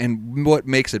people. And what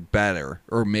makes it better,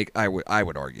 I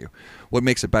would argue, what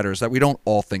makes it better is that we don't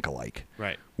all think alike.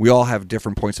 Right. We all have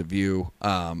different points of view.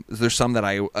 There's some that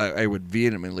I would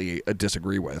vehemently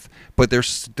disagree with, but they're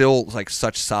still like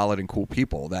such solid and cool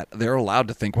people that they're allowed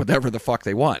to think whatever the fuck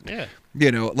they want. Yeah. You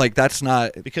know, like that's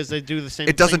not Because they do the same.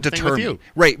 it doesn't same thing deter with me, you.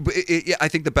 right? But I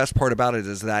think the best part about it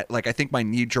is that, like, I think my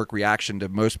knee-jerk reaction to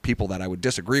most people that I would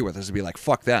disagree with is to be like,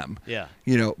 "Fuck them," Yeah.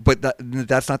 you know. But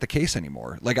that's not the case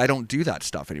anymore. Like, I don't do that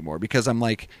stuff anymore because I'm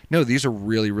like, no, these are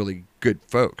really, really good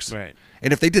folks, Right.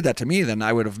 And if they did that to me, then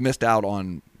I would have missed out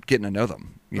on getting to know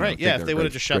them, you know, Right. think Yeah. If they're they would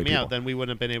have great- just shut great me out, people. then we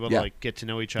wouldn't have been able Yeah. to like get to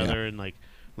know each Yeah. other and like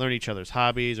learn each other's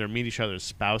hobbies or meet each other's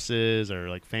spouses or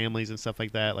like families and stuff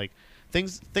like that. Like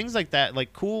things like that.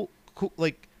 Like cool.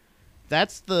 Like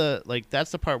that's the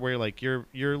part where like you're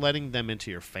letting them into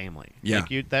your family. Yeah.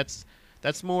 Like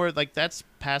that's more like that's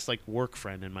past like work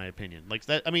friend in my opinion. Like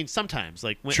that. I mean, sometimes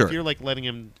like Sure. if you're like letting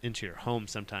them into your home,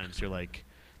 sometimes you're like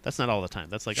that's not all the time.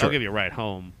 That's like Sure. I'll give you a ride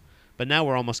home. But now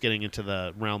we're almost getting into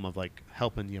the realm of like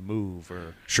helping you move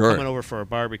or Sure. coming over for a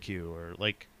barbecue or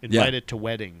like invited to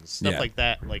weddings, stuff Yeah. like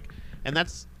that. Like, and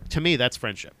that's to me that's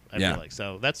friendship. I Yeah. feel like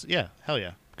so that's hell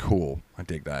yeah. Cool. I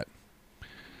dig that.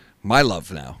 My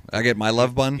love now. I get my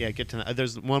love bun. Yeah, get to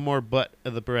there's one more butt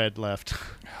of the bread left.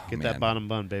 Get man. that bottom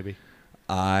bun, baby.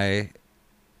 I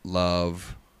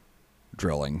love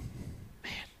drilling.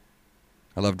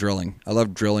 I love drilling. I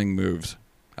love drilling moves.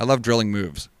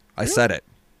 I said it.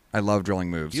 I love drilling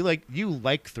moves. You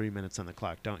like 3 minutes on the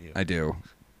clock, don't you? I do.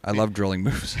 I love drilling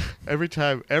moves. Every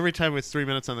time it's 3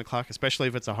 minutes on the clock, especially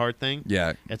if it's a hard thing,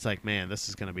 Yeah. it's like, man, this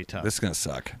is gonna be tough. This is going to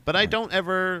suck. But I don't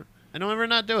ever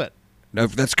not do it. No,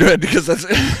 that's good because that's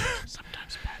Sometimes bad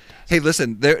does. Hey,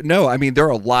 listen, there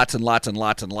are lots and lots and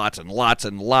lots and lots and lots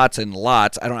and lots and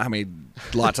lots. I don't know how many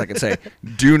lots I can say.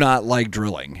 Do not like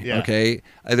drilling. Yeah. Okay?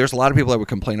 There's a lot of people that would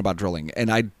complain about drilling, and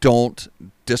I don't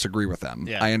disagree with them.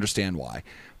 Yeah. I understand why.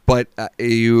 But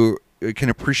you can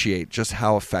appreciate just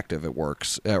how effective it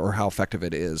works or how effective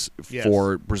it is Yes.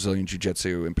 for Brazilian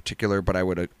Jiu-Jitsu in particular, but I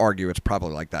would argue it's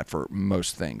probably like that for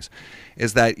most things,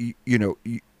 is that,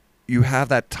 you have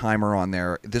that timer on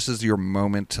there. This is your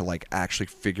moment to like actually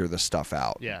figure this stuff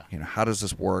out. Yeah. How does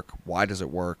this work? Why does it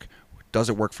work? Does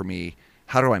it work for me?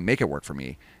 How do I make it work for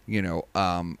me? How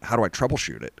do I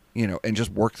troubleshoot it? and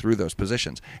just work through those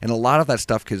positions. And a lot of that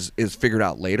stuff is figured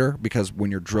out later, because when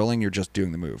you're drilling, you're just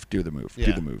doing the move, do the move,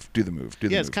 do the move, do the move, do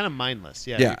the move. It's kind of mindless.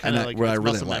 Yeah, Yeah, kind and of that- like what I it's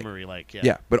really muscle like. memory. Like,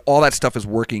 Yeah, but all that stuff is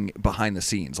working behind the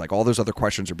scenes. Like, all those other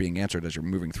questions are being answered as you're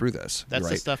moving through this. That's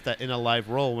right? the stuff that in a live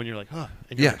roll, when you're like,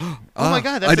 and you're Yeah. like, oh my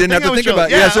god, that's I the didn't have thing to was think about.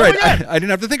 drilling. Yeah, that's oh right. my God. I didn't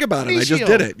have to think about it. I just V-shield.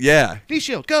 did it. Yeah.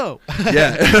 V-shield, go.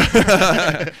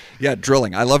 Yeah. Yeah,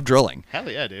 drilling. I love drilling. Hell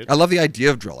yeah, dude. I love the idea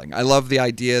of drilling. I love the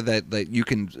idea that you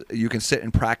can sit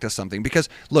and practice something, because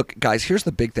look, guys, here's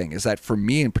the big thing is that for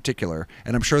me in particular,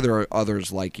 and I'm sure there are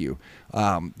others like you,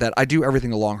 that I do everything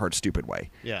the long, hard, stupid way.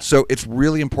 Yeah. So it's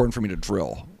really important for me to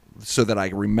drill so that I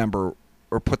remember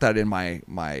or put that in my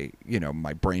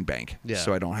brain bank, Yeah.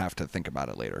 so I don't have to think about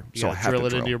it later. You So I gotta have drill to it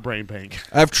drill. into your brain bank.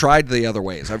 I've tried the other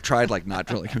ways. I've tried like not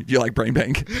drilling. Do you like brain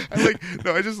bank?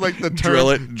 I just like the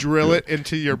term Drill it.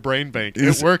 into your brain bank.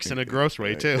 It's- It works in a gross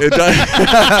way too. It does.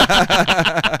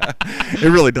 It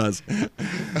really does.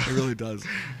 It really does.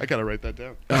 I gotta write that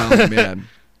down. Oh man.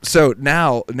 So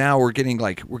now we're getting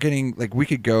like we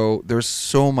could go. There's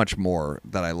so much more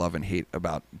that I love and hate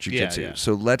about jiu-jitsu. Yeah.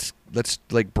 So let's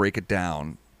like break it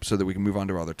down so that we can move on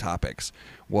to other topics.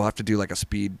 We'll have to do like a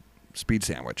speed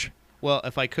sandwich. Well,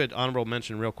 if I could, honorable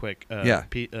mention real quick. Yeah.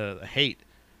 Hate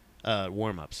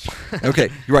warm-ups. Okay,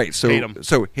 right. So Hate 'em.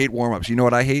 so hate warm-ups. You know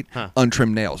what I hate? Huh.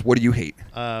 Untrimmed nails. What do you hate?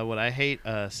 What I hate,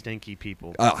 stinky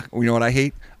people. You know what I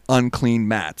hate? Unclean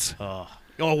mats. Oh,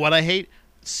 what I hate,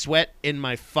 sweat in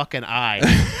my fucking eye.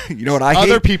 You know what I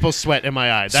Other hate? people's sweat in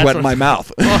my eye. That's Sweat in what- my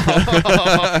mouth.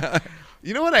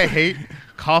 You know what I hate?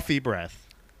 Coffee breath.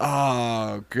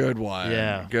 Oh, good one.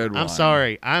 Yeah, Good one.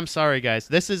 I'm sorry, guys.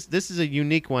 This is a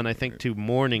unique one, I think, to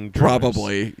morning drillers.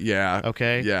 Probably. Yeah.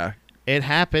 Okay. Yeah. It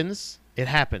happens.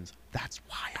 That's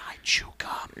why I chew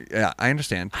gum. Yeah, I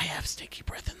understand. I have stinky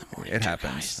breath in the morning. It too,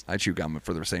 happens. guys. I chew gum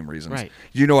for the same reasons. Right.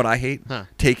 You know what I hate? Huh.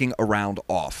 Taking a round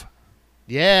off.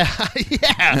 Yeah,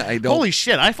 yeah. I don't- Holy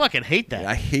shit, I fucking hate that.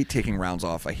 I hate taking rounds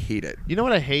off. I hate it. You know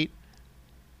what I hate?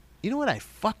 You know what I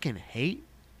fucking hate,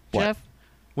 What? Jeff?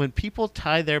 When people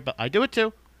tie their belt. I do it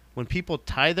too. When people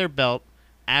tie their belt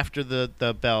after the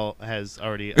bell has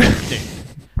already dinged.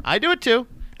 I do it too.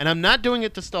 And I'm not doing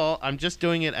it to stall. I'm just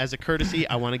doing it as a courtesy.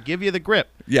 I want to give you the grip.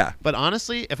 Yeah. But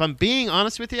honestly, if I'm being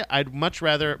honest with you, I'd much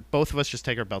rather both of us just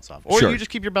take our belts off. Or Sure. you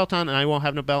just keep your belt on and I won't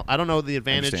have no belt. I don't know the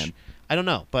advantage. Understand. I don't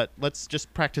know. But let's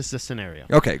just practice this scenario.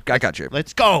 Okay, I got you.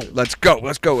 Let's go. Let's go.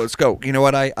 Let's go. Let's go. You know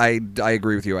what? I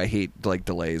agree with you. I hate like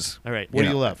delays. All right. What do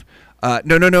you love? No. I'm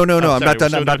sorry, not done. we're I'm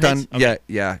still not done done. hates?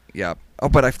 Yeah. Oh,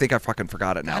 but I think I fucking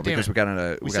forgot it now God damn because it. we got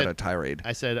a We said- tirade.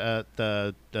 I said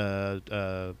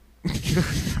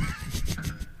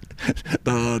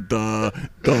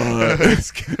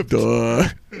Duh.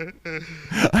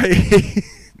 I hate,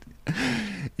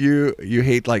 you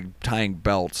hate like tying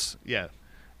belts yeah.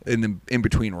 in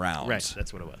between rounds. Right.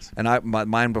 That's what it was. And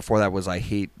mine before that was I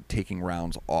hate taking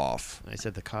rounds off. I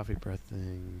said the coffee breath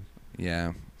thing.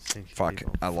 Yeah. Stinky Fuck,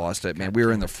 people. I lost it, man. God We were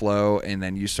damn in the it. flow, and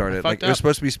then you started like fucked it was up.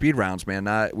 supposed to be speed rounds, man.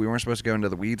 We weren't supposed to go into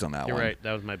the weeds on that You're one. right.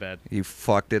 That was my bad. You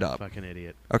fucked it up. Fucking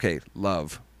idiot. Okay,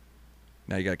 love.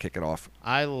 Now you gotta kick it off.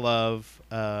 I love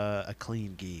a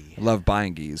clean gi. Love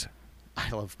buying geese. I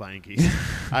love buying geese.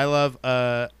 I love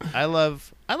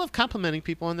complimenting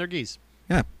people on their geese.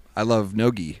 Yeah, I love no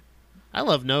gi. I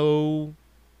love no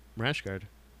rash guard.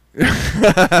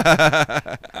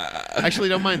 Actually,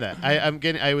 don't mind that.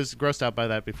 I was grossed out by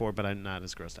that before, but I'm not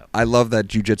as grossed out. I love that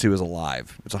jujitsu is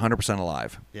alive. It's 100%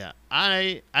 alive. Yeah,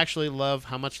 I actually love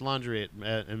how much laundry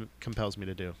it compels me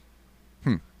to do.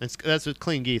 That's a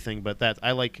clean gi thing, but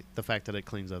I like the fact that it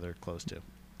cleans other clothes too.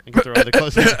 I can throw other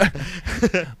clothes.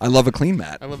 I love a clean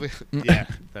mat. I love it. Yeah,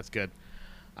 that's good.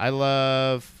 I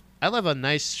love a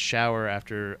nice shower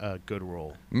after a good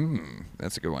roll.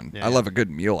 That's a good one. Yeah, I yeah. love a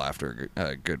good meal after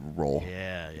a good roll.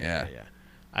 Yeah.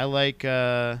 I like.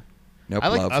 Nope, I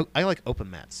like. love. I like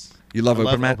open mats. You love I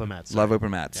open love mat? open mats, Love sorry.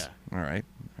 open mats. Yeah. All right.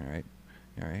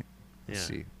 Yeah. Let's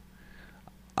see.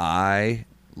 I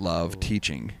love Ooh.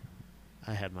 teaching.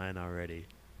 I had mine already.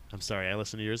 I'm sorry. I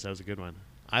listened to yours. That was a good one.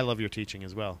 I love your teaching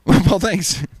as well. Well,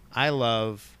 thanks. I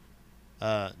love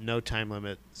no time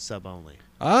limit sub only.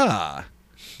 Ah.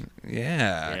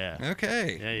 Yeah. Yeah.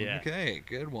 Okay. Yeah. Okay.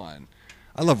 Good one.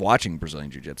 I love watching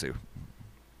Brazilian Jiu-Jitsu.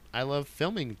 I love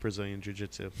filming Brazilian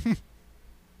Jiu-Jitsu.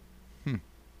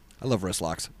 I love wrist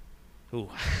locks. Ooh.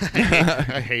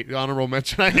 I hate honorable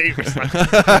mention. I hate wrestling.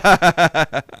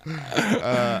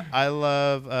 I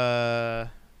love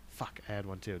fuck, I had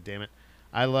one too. Damn it.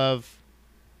 I love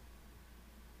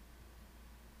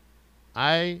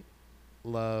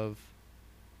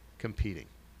competing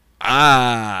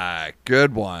Ah,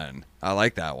 good one. I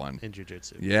like that one. in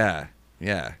jiu-jitsu. Yeah.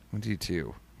 Yeah, I do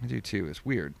too. It's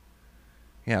weird.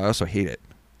 Yeah, I also hate it.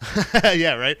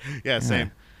 Yeah, right. Yeah,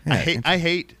 same. Yeah. I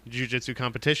hate jiu-jitsu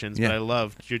competitions, but I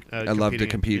love I love to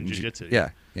compete in jiu-jitsu.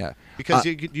 Yeah. Because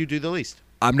you do the least.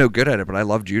 I'm no good at it, but I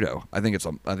love judo. I think it's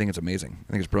amazing.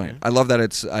 I think it's brilliant. I love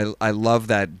that I love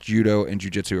that judo and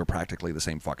jiu-jitsu are practically the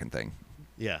same fucking thing.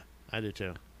 Yeah, I do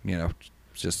too. You know,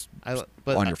 it's just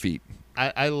but on your feet.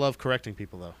 I love correcting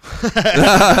people though.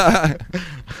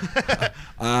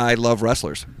 I love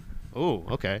wrestlers. Oh,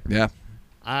 okay. Yeah.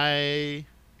 I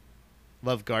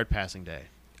love guard passing day.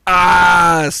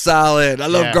 Solid. I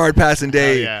love guard passing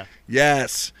day. Yeah.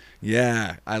 Yes.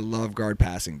 Yeah. I love guard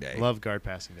passing day. Love guard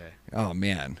passing day. Oh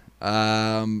man.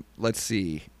 Let's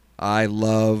see. I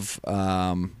love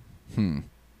love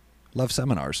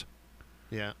seminars.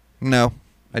 Yeah. No,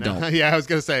 I don't. Yeah, I was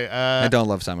gonna say. I don't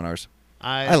love seminars.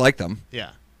 I like them.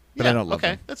 Yeah. But I don't love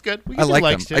them. Okay, that's good. We I can do like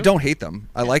likes them. too. I don't hate them.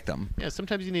 I like them. Yeah,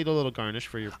 sometimes you need a little garnish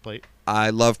for your plate. I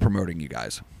love promoting you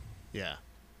guys. Yeah,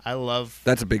 I love.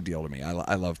 That's a big deal to me.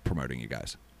 I love promoting you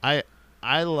guys. I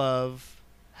love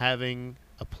having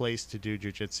a place to do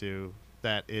jiu-jitsu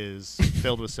that is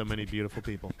filled with so many beautiful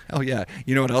people. Hell yeah.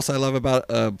 You know what else I love about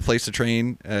a place to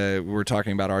train? We were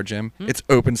talking about our gym. It's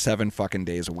open 7 fucking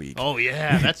days a week. Oh,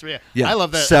 yeah. That's real. Yeah, I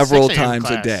love that. several 6 a.m. times a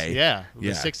class. day. Yeah. The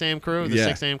Yeah. 6 a.m. crew, the Yeah.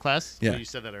 6 a.m. class. Yeah. Well, you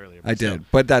said that earlier. I still. did.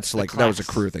 But that's like, that was a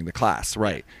class. crew thing, the class,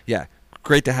 right. Yeah.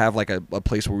 Great to have like a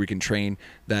place where we can train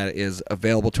that is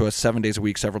available to us 7 days a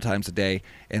week, several times a day.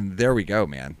 And there we go,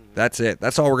 man. That's it.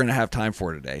 That's all we're going to have time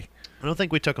for today. I don't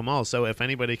think we took them all, so if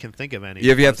anybody can think of any. If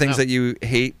you have let us things know. that you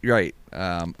hate, right,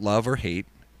 love or hate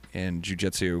in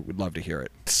jiu-jitsu, we'd love to hear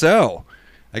it. So,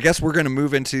 I guess we're going to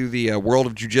move into the world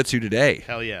of jiu-jitsu today.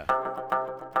 Hell yeah.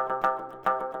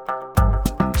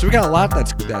 So we got a lot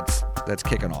that's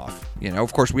kicking off. You know,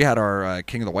 of course, we had our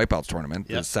King of the White Belts tournament,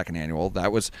 the second annual.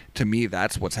 That was, to me,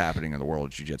 that's what's happening in the world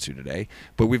of jiu-jitsu today.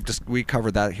 But we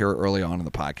covered that here early on in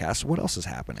the podcast. What else is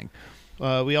happening?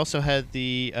 We also had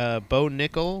the Bo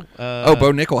Nickel.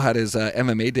 Bo Nickel had his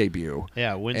MMA debut.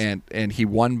 Yeah, wins. And he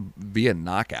won via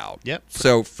knockout. Yep.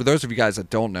 So for those of you guys that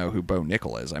don't know who Bo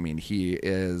Nickel is, I mean, he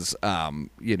is,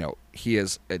 he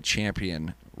is a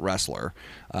champion wrestler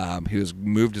who's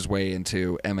moved his way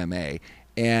into MMA.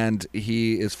 And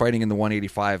he is fighting in the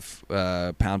 185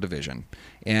 pound division.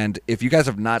 And if you guys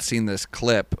have not seen this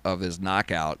clip of his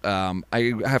knockout,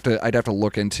 I'd have to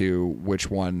look into which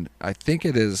one. I think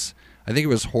it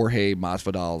was Jorge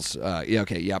Masvidal's.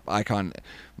 Icon,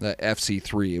 the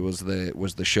FC3. It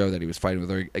was the show that he was fighting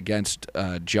with against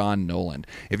John Nolan.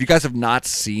 If you guys have not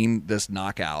seen this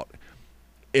knockout,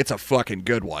 it's a fucking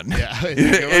good one. Yeah,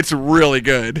 it's really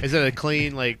good. Is it a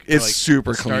clean It's like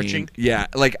super starching? clean. Yeah,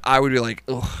 like I would be like,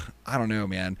 ugh, I don't know,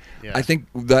 man. Yeah. I think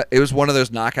that it was one of those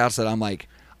knockouts that I'm like,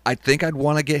 I think I'd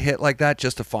want to get hit like that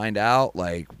just to find out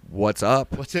like what's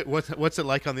up. What's it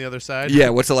like on the other side? Yeah,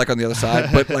 what's it like on the other side?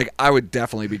 But like I would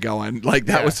definitely be going. Like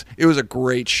that Yeah. was a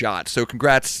great shot. So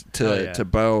congrats yeah. to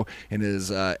Bo in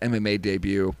his MMA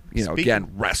debut. You know, again,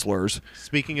 wrestlers.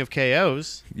 Speaking of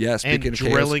KOs, Yeah, speaking and of KOs.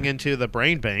 drilling into the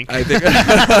brain bank. I think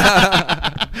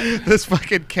This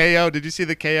fucking KO. Did you see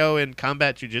the KO in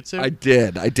combat jiu-jitsu? I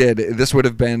did. This would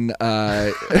have been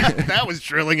That was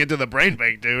drilling into the brain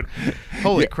bank, dude.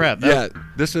 Holy crap.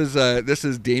 This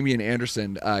is Damian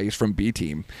Anderson. He's from B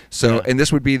Team. So, Yeah. and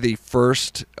this would be the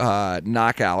first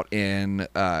knockout in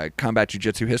combat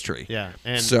jiu-jitsu history. Yeah,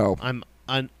 and so I'm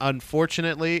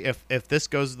unfortunately, if this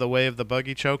goes the way of the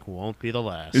buggy choke, won't be the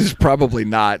last. this is probably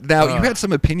not. Now you had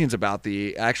some opinions about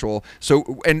the actual.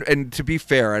 So and to be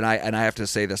fair, and I have to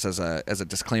say this as a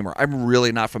disclaimer, I'm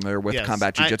really not familiar with Yes,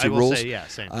 combat I jiu-jitsu will rules. say, yeah,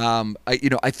 same.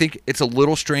 I think it's a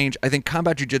little strange. I think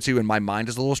combat jiu-jitsu in my mind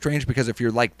is a little strange because if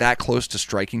you're like that close to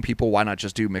striking people, why not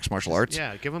just do mixed martial arts?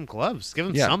 Yeah, give them gloves. Give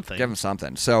them Yeah, something. give him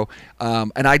something. So,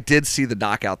 and I did see the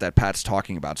knockout that Pat's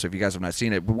talking about. So if you guys have not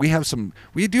seen it, but we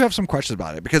do have some questions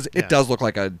about it because it does look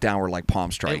like a downward like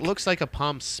palm strike. It looks like a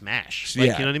palm smash. Like,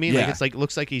 Yeah, you know what I mean? yeah. Like it's like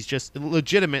looks like he's just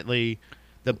legitimately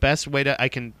the best way I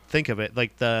can think of it.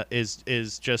 Like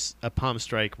is just a palm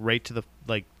strike right to the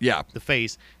the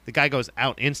face. The guy goes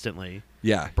out instantly.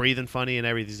 Yeah, Breathing funny and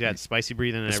everything. He's got spicy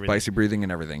breathing and everything. spicy breathing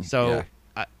and everything. So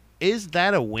yeah. is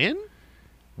that a win?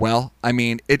 Well, I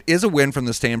mean, it is a win from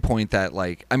the standpoint that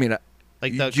like I mean.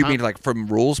 Like Do you mean like from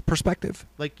rules perspective?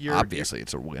 Like you're obviously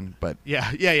it's a win, but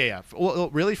yeah.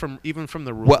 Well, really, from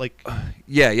the rule, well, like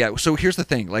yeah. So here's the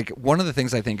thing. Like one of the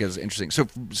things I think is interesting. So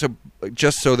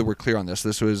just so that we're clear on this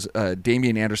was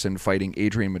Damian Anderson fighting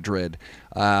Adrian Madrid,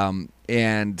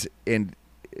 and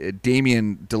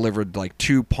Damian delivered like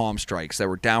 2 palm strikes that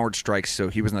were downward strikes. So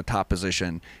he was in the top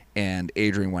position, and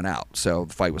Adrian went out. So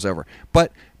the fight was over.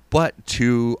 But but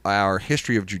to our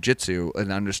history of jiu-jitsu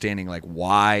and understanding like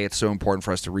why it's so important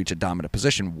for us to reach a dominant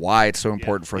position, why it's so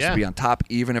important for us to be on top,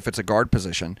 even if it's a guard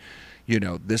position.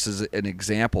 This is an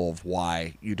example of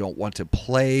why you don't want to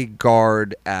play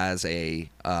guard as a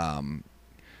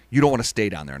you don't want to stay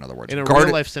down there. In other words, in a guard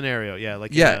real life scenario,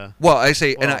 well, I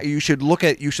say, you should look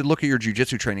at your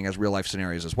jiu-jitsu training as real life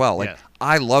scenarios as well. Like,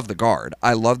 I love the guard,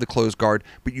 I love the closed guard,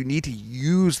 but you need to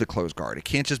use the closed guard. It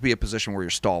can't just be a position where you're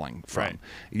stalling from. Right.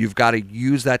 You've got to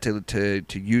use that to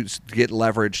get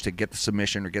leverage, to get the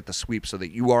submission or get the sweep, so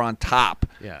that you are on top.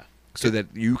 Yeah. So that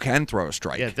you can throw a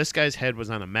strike. Yeah, this guy's head was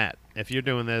on a mat. If you're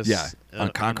doing this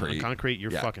on concrete, on concrete,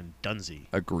 you're fucking dunzy.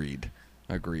 Agreed.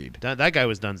 That guy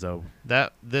was Dunzo.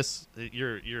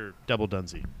 You're double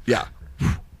Dunzy. Yeah.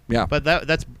 Yeah. But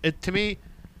that's it to me.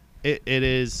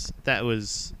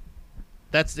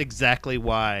 That's exactly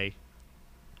why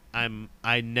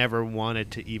I never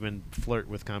wanted to even flirt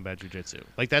with combat jiu-jitsu.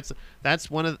 Like that's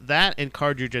one of that and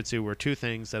card jiu-jitsu were two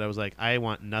things that I was like, I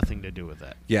want nothing to do with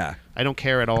that. Yeah. I don't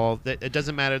care at all. It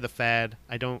doesn't matter the fad.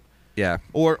 I don't. Yeah.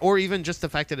 Or even just the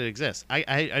fact that it exists.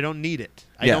 I don't need it.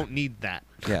 I don't need that.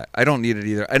 Yeah, I don't need it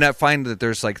either. And I find that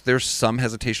there's some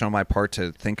hesitation on my part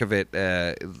to think of it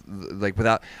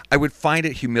without. I would find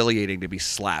it humiliating to be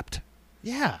slapped.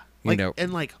 Yeah. And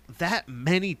that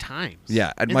many times.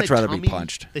 Yeah, I'd much rather be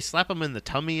punched. They slap them in the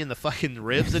tummy and the fucking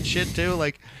ribs and shit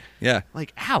too. Yeah.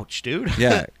 Ouch, dude.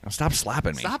 Yeah. Stop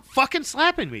slapping me. Stop fucking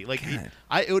slapping me.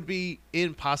 It would be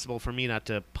impossible for me not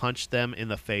to punch them in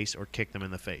the face or kick them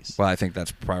in the face. Well, I think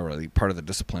that's probably part of the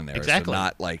discipline there. Exactly.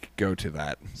 Is to not go to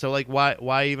that. So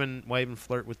why even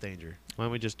flirt with danger? Why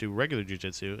don't we just do regular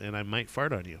jiu-jitsu and I might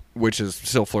fart on you? Which is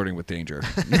still flirting with danger.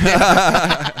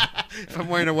 If I'm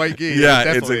wearing a white gi.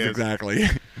 Yeah, it's exactly.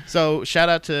 So shout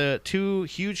out to 2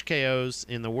 huge KOs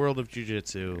in the world of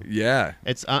jiu-jitsu. Yeah.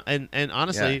 It's and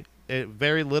honestly,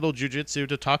 very little jiu-jitsu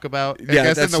to talk about. I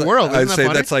guess in the world. I'd say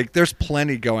funny? that's there's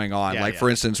plenty going on. For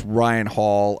instance, Ryan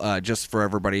Hall. Just for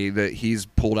everybody, that he's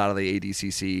pulled out of the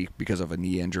ADCC because of a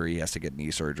knee injury. He has to get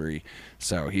knee surgery,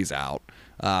 so he's out.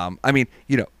 We've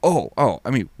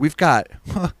got.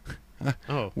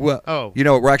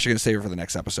 We're actually going to save it for the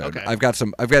next episode. Okay. I've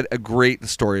got a great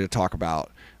story to talk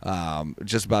about,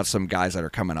 just about some guys that are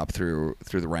coming up through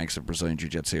the ranks of Brazilian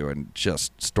Jiu-Jitsu and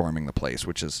just storming the place,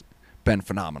 which has been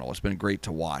phenomenal. It's been great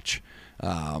to watch,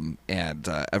 and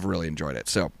I've really enjoyed it.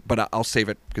 So, but I'll save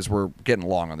it because we're getting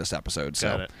long on this episode.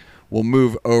 So we'll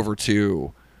move over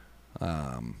to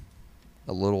a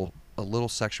little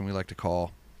section we like to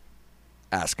call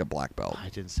Ask a Black Belt. I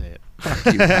didn't say it.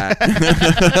 Fuck you, Pat.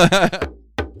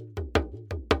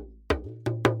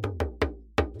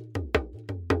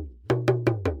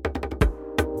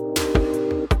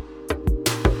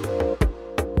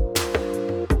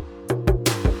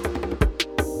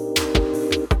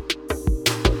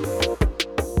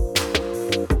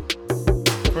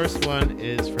 First one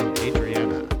is from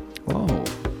Adriana. Whoa.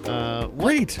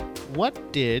 Great.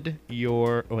 What did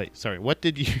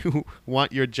you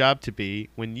want your job to be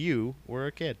when you were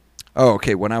a kid? Oh,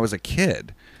 okay. When I was a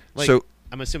kid. So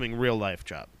I'm assuming real life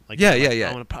job. Yeah.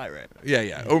 I want a pirate.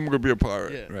 Yeah. Oh, I'm gonna be a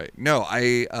pirate. Yeah. Right. No,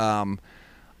 I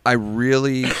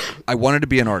wanted to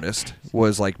be an artist.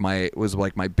 Was my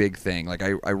big thing.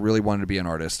 I really wanted to be an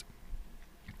artist.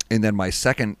 And then my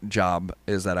second job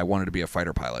is that I wanted to be a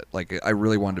fighter pilot. I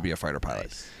really wanted to be a fighter pilot.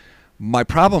 Nice. My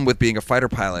problem with being a fighter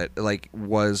pilot,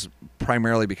 was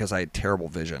primarily because I had terrible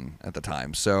vision at the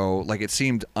time. So, it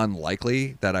seemed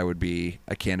unlikely that I would be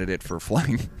a candidate for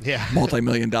flying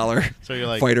multi-million-dollar so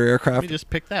you're fighter aircraft. Let me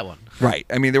just pick that one. Right.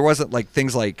 I mean, there wasn't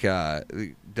things like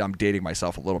I'm dating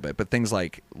myself a little bit, but things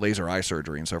like laser eye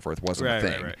surgery and so forth wasn't a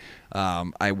thing.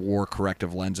 Right. I wore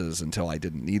corrective lenses until I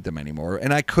didn't need them anymore,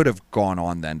 and I could have gone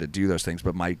on then to do those things,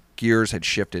 but my gears had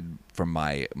shifted from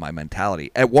my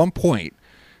mentality. At one point,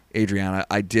 Adriana,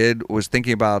 I was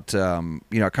thinking about,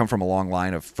 I come from a long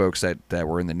line of folks that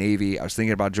were in the Navy. I was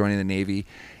thinking about joining the Navy,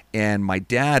 and my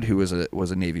dad, who was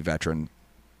a Navy veteran,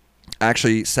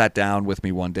 actually sat down with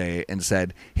me one day and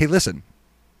said, "Hey, listen,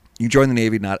 you join the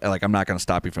Navy. I'm not going to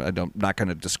stop you I'm not going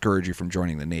to discourage you from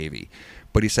joining the Navy."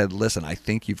 But he said, "Listen, I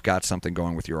think you've got something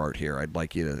going with your art here. I'd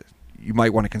like you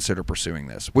might want to consider pursuing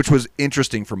this," which was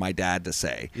interesting for my dad to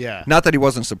say. Yeah. Not that he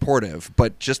wasn't supportive,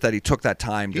 but just that he took that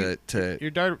time to. Your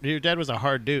dad was a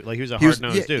hard dude. He was a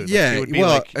hard-nosed dude. Yeah. He would be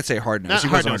I'd say hard-nosed.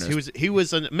 Not hard-nosed. He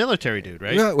was a military dude,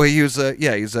 right? Yeah. Well, he's a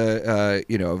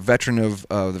veteran of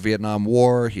the Vietnam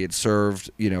War. He had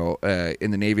served, in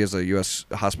the Navy as a U.S.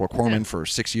 hospital corpsman for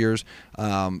 6 years.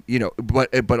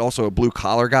 But also a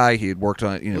blue-collar guy. He had worked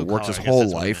on, worked his whole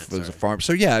life as a farm.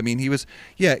 So yeah, I mean, he was.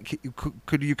 Yeah.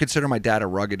 Could you consider my dad a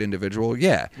rugged individual?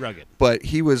 Yeah. Rugged. But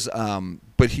he was,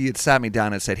 but he had sat me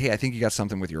down and said, "Hey, I think you got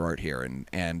something with your art here,"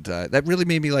 and that really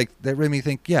made me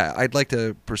think, yeah, I'd like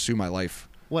to pursue my life.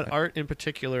 What art in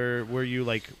particular were you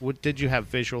like? What did you have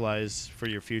visualized for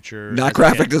your future? Not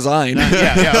graphic design.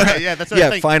 Yeah. That's what I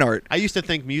think. Fine art. I used to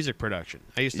think music production.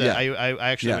 I used to. Yeah.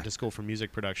 I actually Yeah. went to school for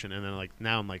music production, and then like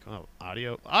now I'm like, oh,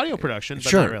 audio production, but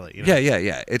Sure. not really. You know?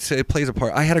 Yeah. It plays a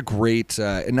part. I had a great.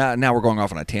 And now we're going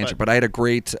off on a tangent, but I had a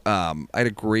great. I had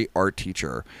a great art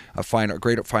teacher,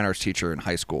 great fine arts teacher in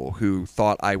high school who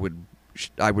thought I would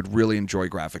really enjoy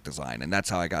graphic design, and that's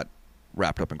how I got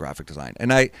wrapped up in graphic design.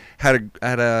 And I had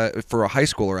for a high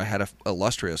schooler, I had a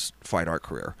illustrious fine art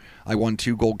career. I won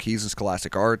 2 gold keys in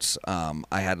Scholastic Arts.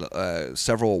 I had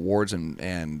several awards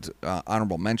and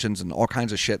honorable mentions and all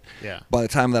kinds of shit. Yeah. By the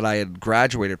time that I had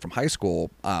graduated from high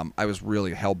school, I was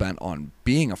really hell bent on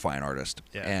being a fine artist.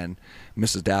 Yeah. And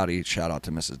Mrs. Dowdy, shout out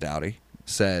to Mrs. Dowdy,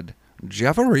 said,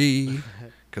 "Jeffrey,"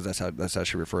 because that's how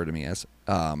she referred to me as.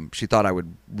 She thought I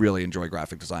would really enjoy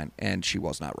graphic design, and she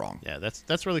was not wrong. Yeah,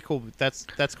 that's really cool. That's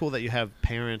cool that you have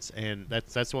parents, and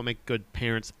that's what make good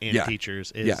parents and Yeah.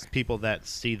 teachers is Yeah. people that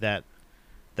see what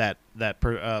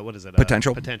is it?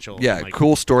 Potential. Potential. Yeah, and, like,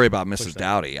 cool story about push Mrs. that.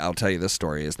 Dowdy. I'll tell you this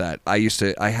story is that I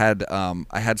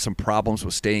had some problems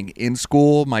with staying in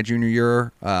school my junior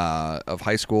year of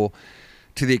high school,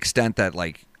 to the extent that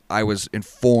like I was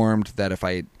informed that if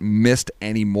I missed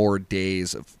any more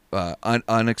days of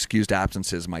unexcused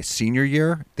absences my senior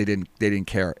year, they didn't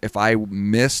care. If I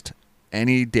missed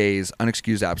any days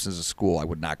unexcused absences of school, I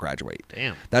would not graduate.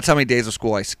 Damn. That's how many days of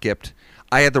school I skipped.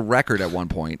 I had the record at one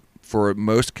point for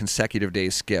most consecutive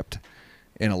days skipped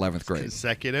in 11th grade.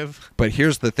 Consecutive. But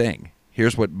here's the thing.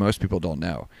 Here's what most people don't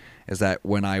know, is that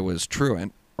when I was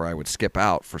truant, or I would skip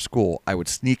out for school, I would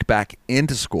sneak back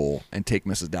into school and take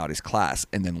Mrs. Dowdy's class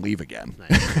and then leave again.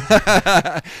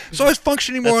 Nice. So I was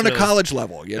functioning more That's on a really- college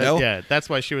level, you know? Yeah, that's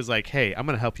why she was like, "Hey, I'm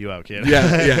gonna help you out, kid."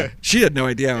 Yeah. She had no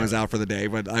idea I was out for the day,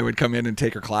 but I would come in and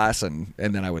take her class, and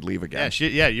then I would leave again.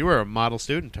 You were a model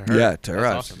student to her. Yeah, to her.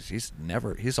 That's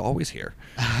awesome. He's always here.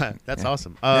 That's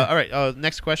awesome. All right.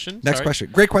 Next question. Next Sorry. question.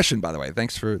 Great question, by the way.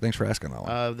 Thanks for asking that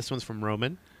one. This one's from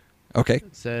Roman. Okay.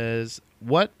 It says,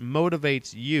 "What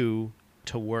motivates you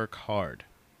to work hard?"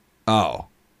 Oh,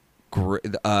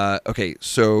 okay.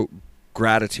 So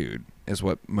gratitude is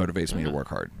what motivates me to work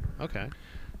hard. Okay.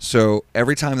 So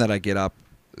every time that I get up,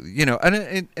 you know,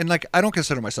 and like I don't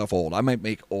consider myself old. I might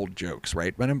make old jokes,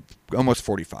 right? But I'm almost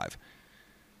 45.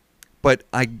 But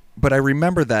I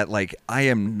remember that like I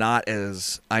am not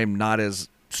as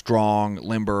strong,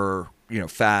 limber, you know,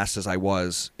 fast as I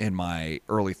was in my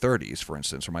early 30s, for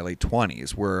instance, or my late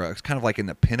 20s, where I was kind of like in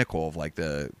the pinnacle of like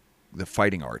the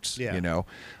fighting arts. Yeah. You know,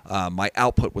 my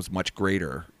output was much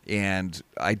greater, and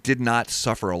I did not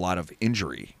suffer a lot of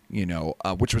injury, you know,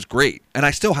 which was great. And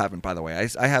I still haven't, by the way.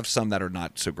 I have some that are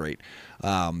not so great,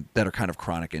 that are kind of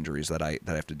chronic injuries that I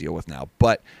have to deal with now.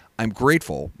 But I'm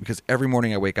grateful because every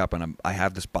morning I wake up and I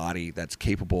have this body that's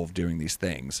capable of doing these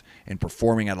things and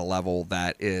performing at a level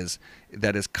that is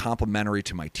complementary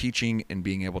to my teaching and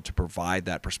being able to provide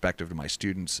that perspective to my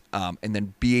students, and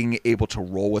then being able to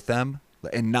roll with them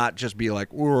and not just be like,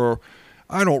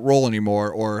 I don't roll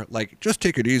anymore, or like, just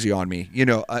take it easy on me. You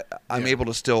know, I'm able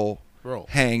to still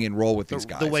hang and roll with these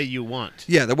guys the way you want.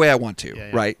 Yeah, the way I want to. Yeah.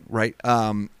 Right.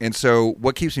 And so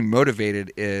what keeps me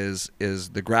motivated is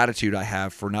the gratitude I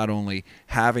have for not only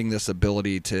having this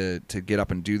ability to get up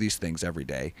and do these things every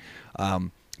day,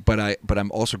 but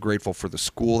I'm also grateful for the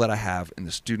school that I have and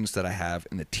the students that I have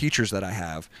and the teachers that I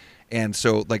have. And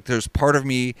so like there's part of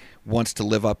me wants to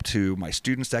live up to my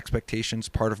students' expectations,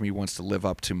 part of me wants to live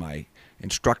up to my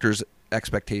instructors'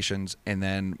 expectations, and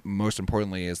then most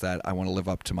importantly is that I want to live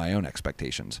up to my own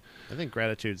expectations. I think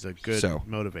gratitude's a good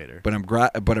motivator.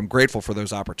 But I'm grateful for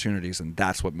those opportunities, and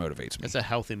that's what motivates me. It's a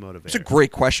healthy motivator. It's a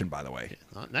great question, by the way.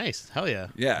 Yeah. Oh, nice. Hell yeah.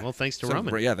 Yeah. Well, thanks to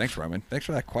Roman. Yeah, thanks, Roman. Thanks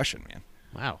for that question, man.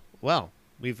 Wow. Well,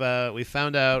 we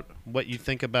found out what you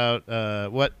think about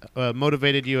what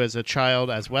motivated you as a child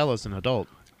as well as an adult.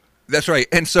 That's right.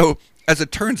 And so, as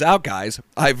it turns out, guys,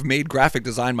 I've made graphic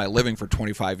design my living for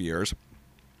 25 years.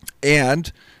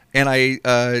 And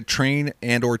I train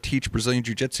and or teach Brazilian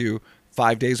Jiu-Jitsu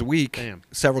 5 days a week,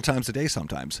 several times a day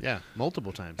sometimes. Yeah,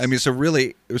 multiple times. I mean, so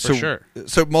really, sure.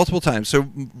 So multiple times. So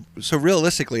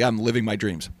realistically, I'm living my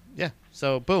dreams. Yeah.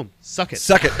 So boom, suck it.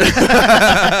 Suck it.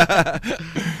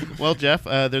 Well, Jeff,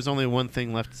 there's only one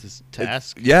thing left to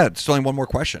ask. Yeah, it's only one more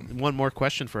question. One more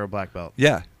question for a black belt.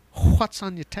 Yeah. What's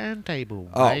on your turntable,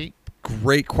 right? Oh,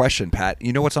 great question, Pat.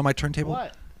 You know what's on my turntable?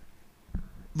 What?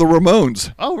 The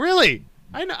Ramones. Oh, really?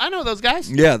 I know those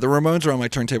guys. Yeah, the Ramones are on my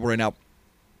turntable right now.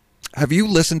 Have you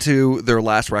listened to their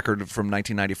last record from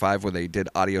 1995 where they did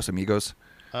Adios Amigos?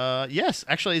 Yes,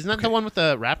 actually, isn't that the one with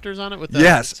the Raptors on it with the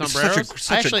Yes, sombreros?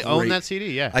 such I a actually great- own that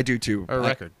CD. Yeah, I do too. Or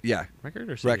record. Yeah. Record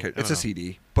or CD? Record. It's a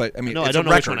CD, but I mean, No, it's I don't a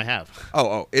know which record. one I have.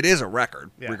 Oh, it is a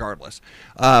record, Yeah. regardless.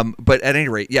 But at any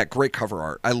rate, yeah, great cover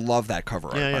art. I love that cover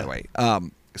art, by the way.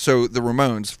 So the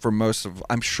Ramones,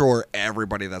 I'm sure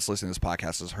everybody that's listening to this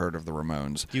podcast has heard of the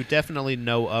Ramones. You definitely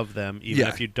know of them, even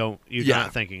if you're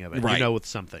not thinking of it. Right. You know with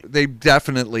something. They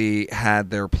definitely had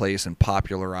their place in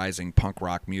popularizing punk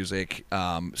rock music,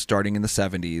 starting in the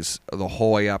 70s, the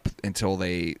whole way up until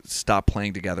they stopped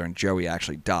playing together and Joey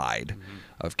actually died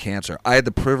of cancer. I had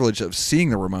the privilege of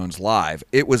seeing the Ramones live.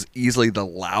 It was easily the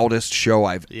loudest show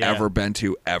I've ever been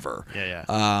to ever.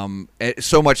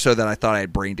 So much so that I thought I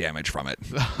had brain damage from it.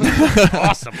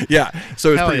 Awesome. Yeah,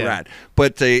 so it's pretty yeah. rad.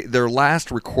 But their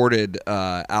last recorded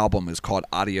album is called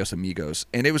Adios Amigos,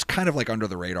 and it was kind of like under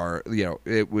the radar. You know,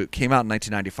 it came out in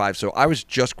 1995, so I was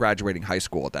just graduating high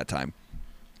school at that time.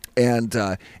 And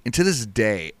to this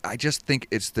day, I just think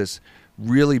it's this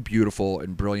really beautiful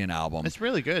and brilliant album. It's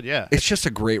really good, yeah. It's just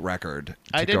a great record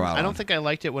to go out I don't on. think I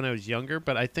liked it when I was younger,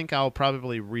 but I think I'll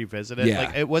probably revisit it. Yeah.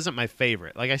 Like it wasn't my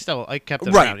favorite. Like I kept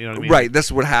it Right, around, you know what I mean? right. This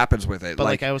is what happens with it. But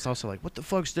like I was also like, what the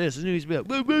fuck's this? It needs to be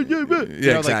like,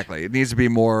 Yeah, exactly. It needs to be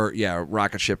more,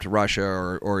 rocket ship to Russia,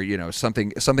 or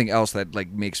something else that like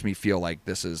makes me feel like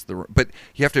this is the. But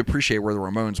you have to appreciate where the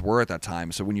Ramones were at that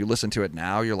time. So when you listen to it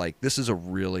now, you're like, this is a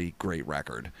really great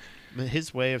record.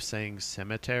 His way of saying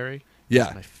cemetery Yeah.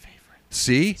 is my favorite.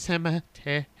 See?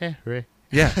 Cemetery.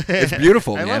 Yeah, it's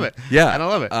beautiful, I man. love it. Yeah, and I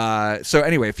love it. So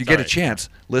anyway, if you get a Sorry. chance,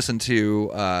 listen to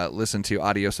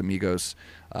Adios Amigos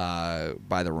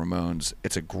by the Ramones.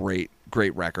 It's a great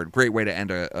record. Great way to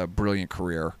end a brilliant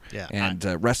career. Yeah, and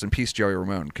rest in peace, Joey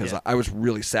Ramone, because I was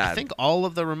really sad. I think all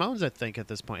of the Ramones. At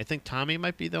this point, I think Tommy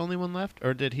might be the only one left,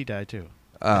 or did he die too?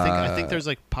 I think there's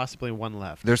like possibly one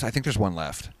left. I think there's one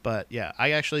left. But yeah,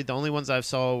 the only ones I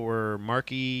saw were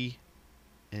Marky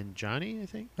and Johnny, I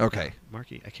think. Okay.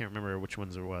 Marky, I can't remember which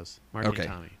ones there was. Marky Okay.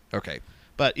 and Tommy. Okay.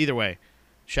 But either way,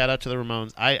 shout out to the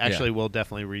Ramones. I actually will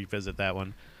definitely revisit that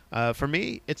one. For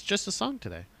me, it's just a song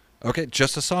today. Okay,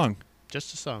 just a song.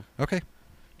 Just a song. Okay.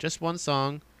 Just one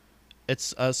song.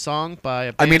 It's a song by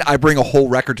a band. I mean, I bring a whole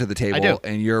record to the table, do.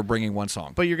 and you're bringing one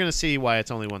song. But you're going to see why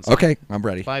it's only one song. Okay, I'm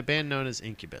ready. By a band known as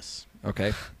Incubus.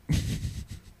 Okay.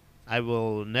 I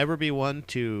will never be one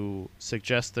to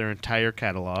suggest their entire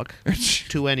catalog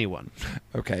to anyone.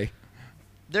 Okay.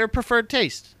 Their preferred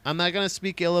taste. I'm not going to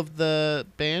speak ill of the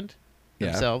band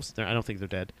Yeah. themselves. I don't think they're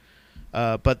dead.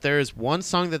 But there is one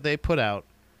song that they put out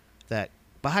that,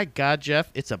 by God,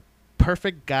 Jeff, it's a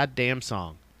perfect goddamn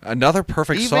song. Another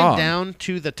perfect Even song. down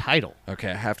to the title.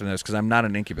 Okay, I have to know this because I'm not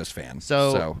an Incubus fan.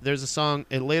 So there's a song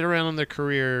later on in their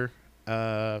career,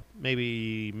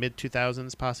 maybe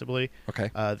mid-2000s possibly.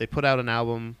 Okay. They put out an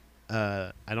album.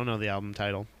 I don't know the album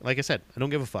title. Like I said, I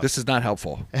don't give a fuck. This is not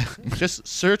helpful. Just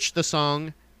search the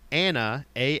song Anna,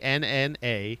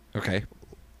 A-N-N-A, Okay.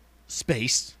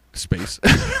 space, Space.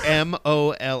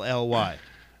 M-O-L-L-Y.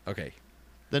 Okay.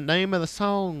 The name of the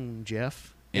song,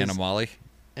 Jeff, is Anomaly.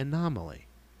 Anomaly.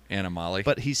 Anomaly.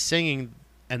 But he's singing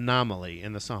Anomaly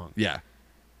in the song. yeah.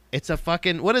 It's a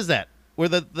fucking... What is that? Where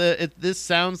this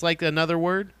sounds like another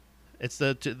word? It's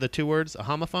the two words, a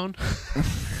homophone?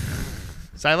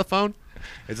 Xylophone?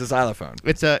 It's a xylophone.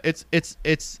 It's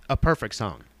a perfect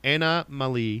song.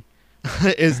 Anomaly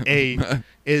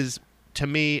is to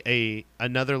me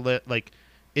another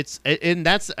and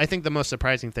that's I think the most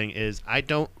surprising thing is I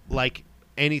don't like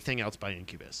anything else by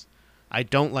Incubus. I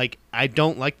don't like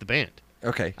the band.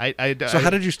 Okay. So how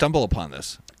did you stumble upon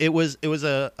this? It was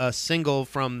a single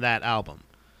from that album.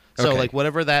 So Okay. like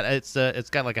whatever that it's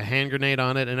got like a hand grenade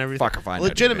on it and everything. Fuck if I know,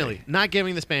 Legitimately, dude. not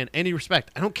giving this band any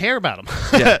respect. I don't care about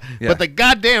them. Yeah, yeah. But the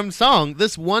goddamn song,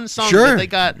 this one song Sure. that they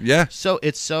got, Yeah. So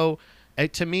it's so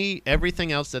to me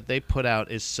everything else that they put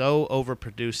out is so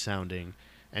overproduced sounding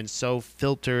and so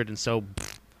filtered and so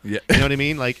Yeah. you know what I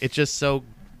mean? Like it's just so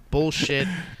bullshit.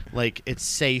 Like it's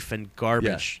safe and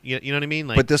garbage. You know what I mean?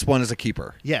 Like, But this one is a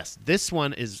keeper. yes, this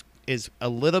one is a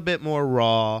little bit more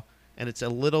raw, and it's a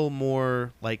little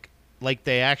more like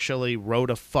they actually wrote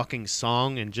a fucking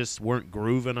song and just weren't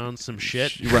grooving on some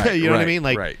shit. Right. You know what I right, mean?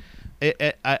 Like right.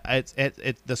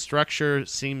 the structure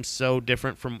seems so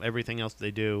different from everything else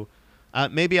they do.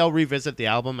 Maybe I'll revisit the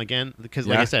album again because,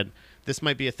 like Yeah. I said, this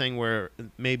might be a thing where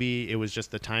maybe it was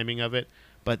just the timing of it.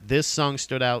 But this song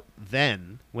stood out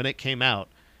then when it came out,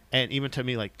 and even to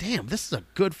me, like, damn, this is a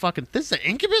good fucking. This is an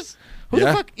Incubus. Who Yeah.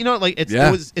 the fuck? You know, like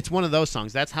Yeah. it's one of those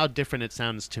songs. That's how different it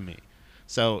sounds to me.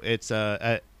 So it's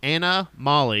Anna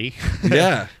Molly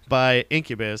Yeah. by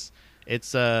Incubus.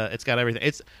 It's got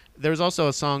everything. There's also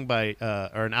a song by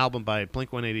or an album by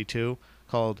Blink-182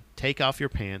 called "Take Off Your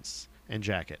Pants and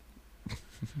Jacket."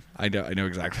 I know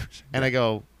exactly. And I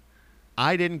go,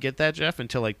 I didn't get that, Jeff,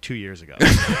 until like 2 years ago.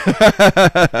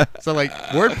 So like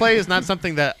wordplay is not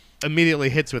something that immediately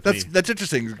hits with me. That's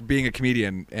interesting. Being a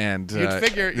comedian and You'd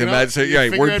figure, you'd right, figure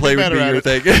I'd wordplay be would be better your at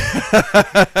thing.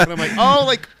 And I'm like,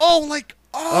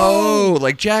 oh,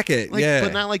 like jacket, like, yeah,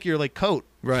 but not like your like coat.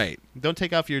 right. Don't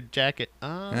take off your jacket. Oh,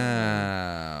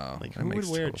 Like that who would makes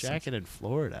wear a total sense. jacket in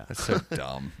Florida? That's so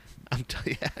dumb.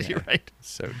 Yeah, you're right.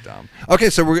 So dumb. Okay,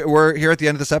 so we're here at the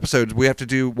end of this episode. We have to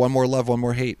do one more love, one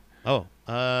more hate. Oh,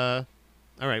 all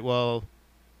right. Well,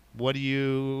 what do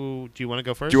you want to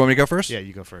go first? Do you want me to go first? Yeah,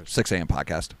 you go first. 6 a.m.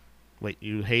 podcast. Wait,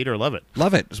 you hate or love it?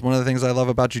 Love it. It's one of the things I love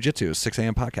about jiu-jitsu is 6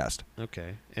 a.m. podcast.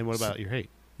 Okay. And what about your hate?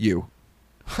 You.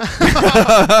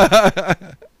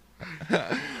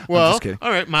 Well, just kidding. all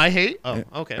right. My hate. Oh, Yeah.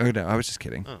 okay. Oh, no, I was just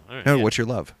kidding. Oh, all right. No, yeah. what's your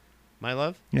love? My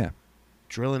love? Yeah.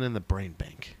 Drilling in the brain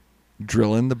bank.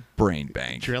 Drilling the brain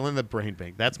bank. Drilling the brain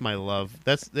bank. That's my love.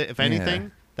 That's if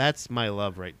anything, that's my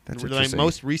love right. That's My interesting.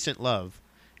 most recent love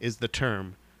is the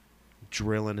term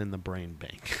drilling in the brain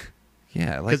bank.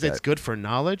 Yeah, I like Because that. it's good for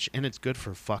knowledge and it's good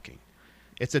for fucking.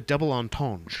 It's a double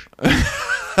entendre.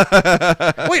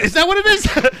 Wait, is that what it is?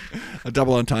 A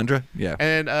double entendre? Yeah.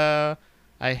 And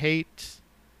I hate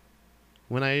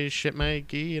when I shit my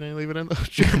gi and I leave it in the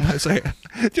gym. I was like,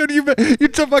 dude, you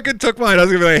fucking took mine. I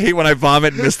was going to be like, I hate when I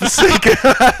vomit and miss the sink.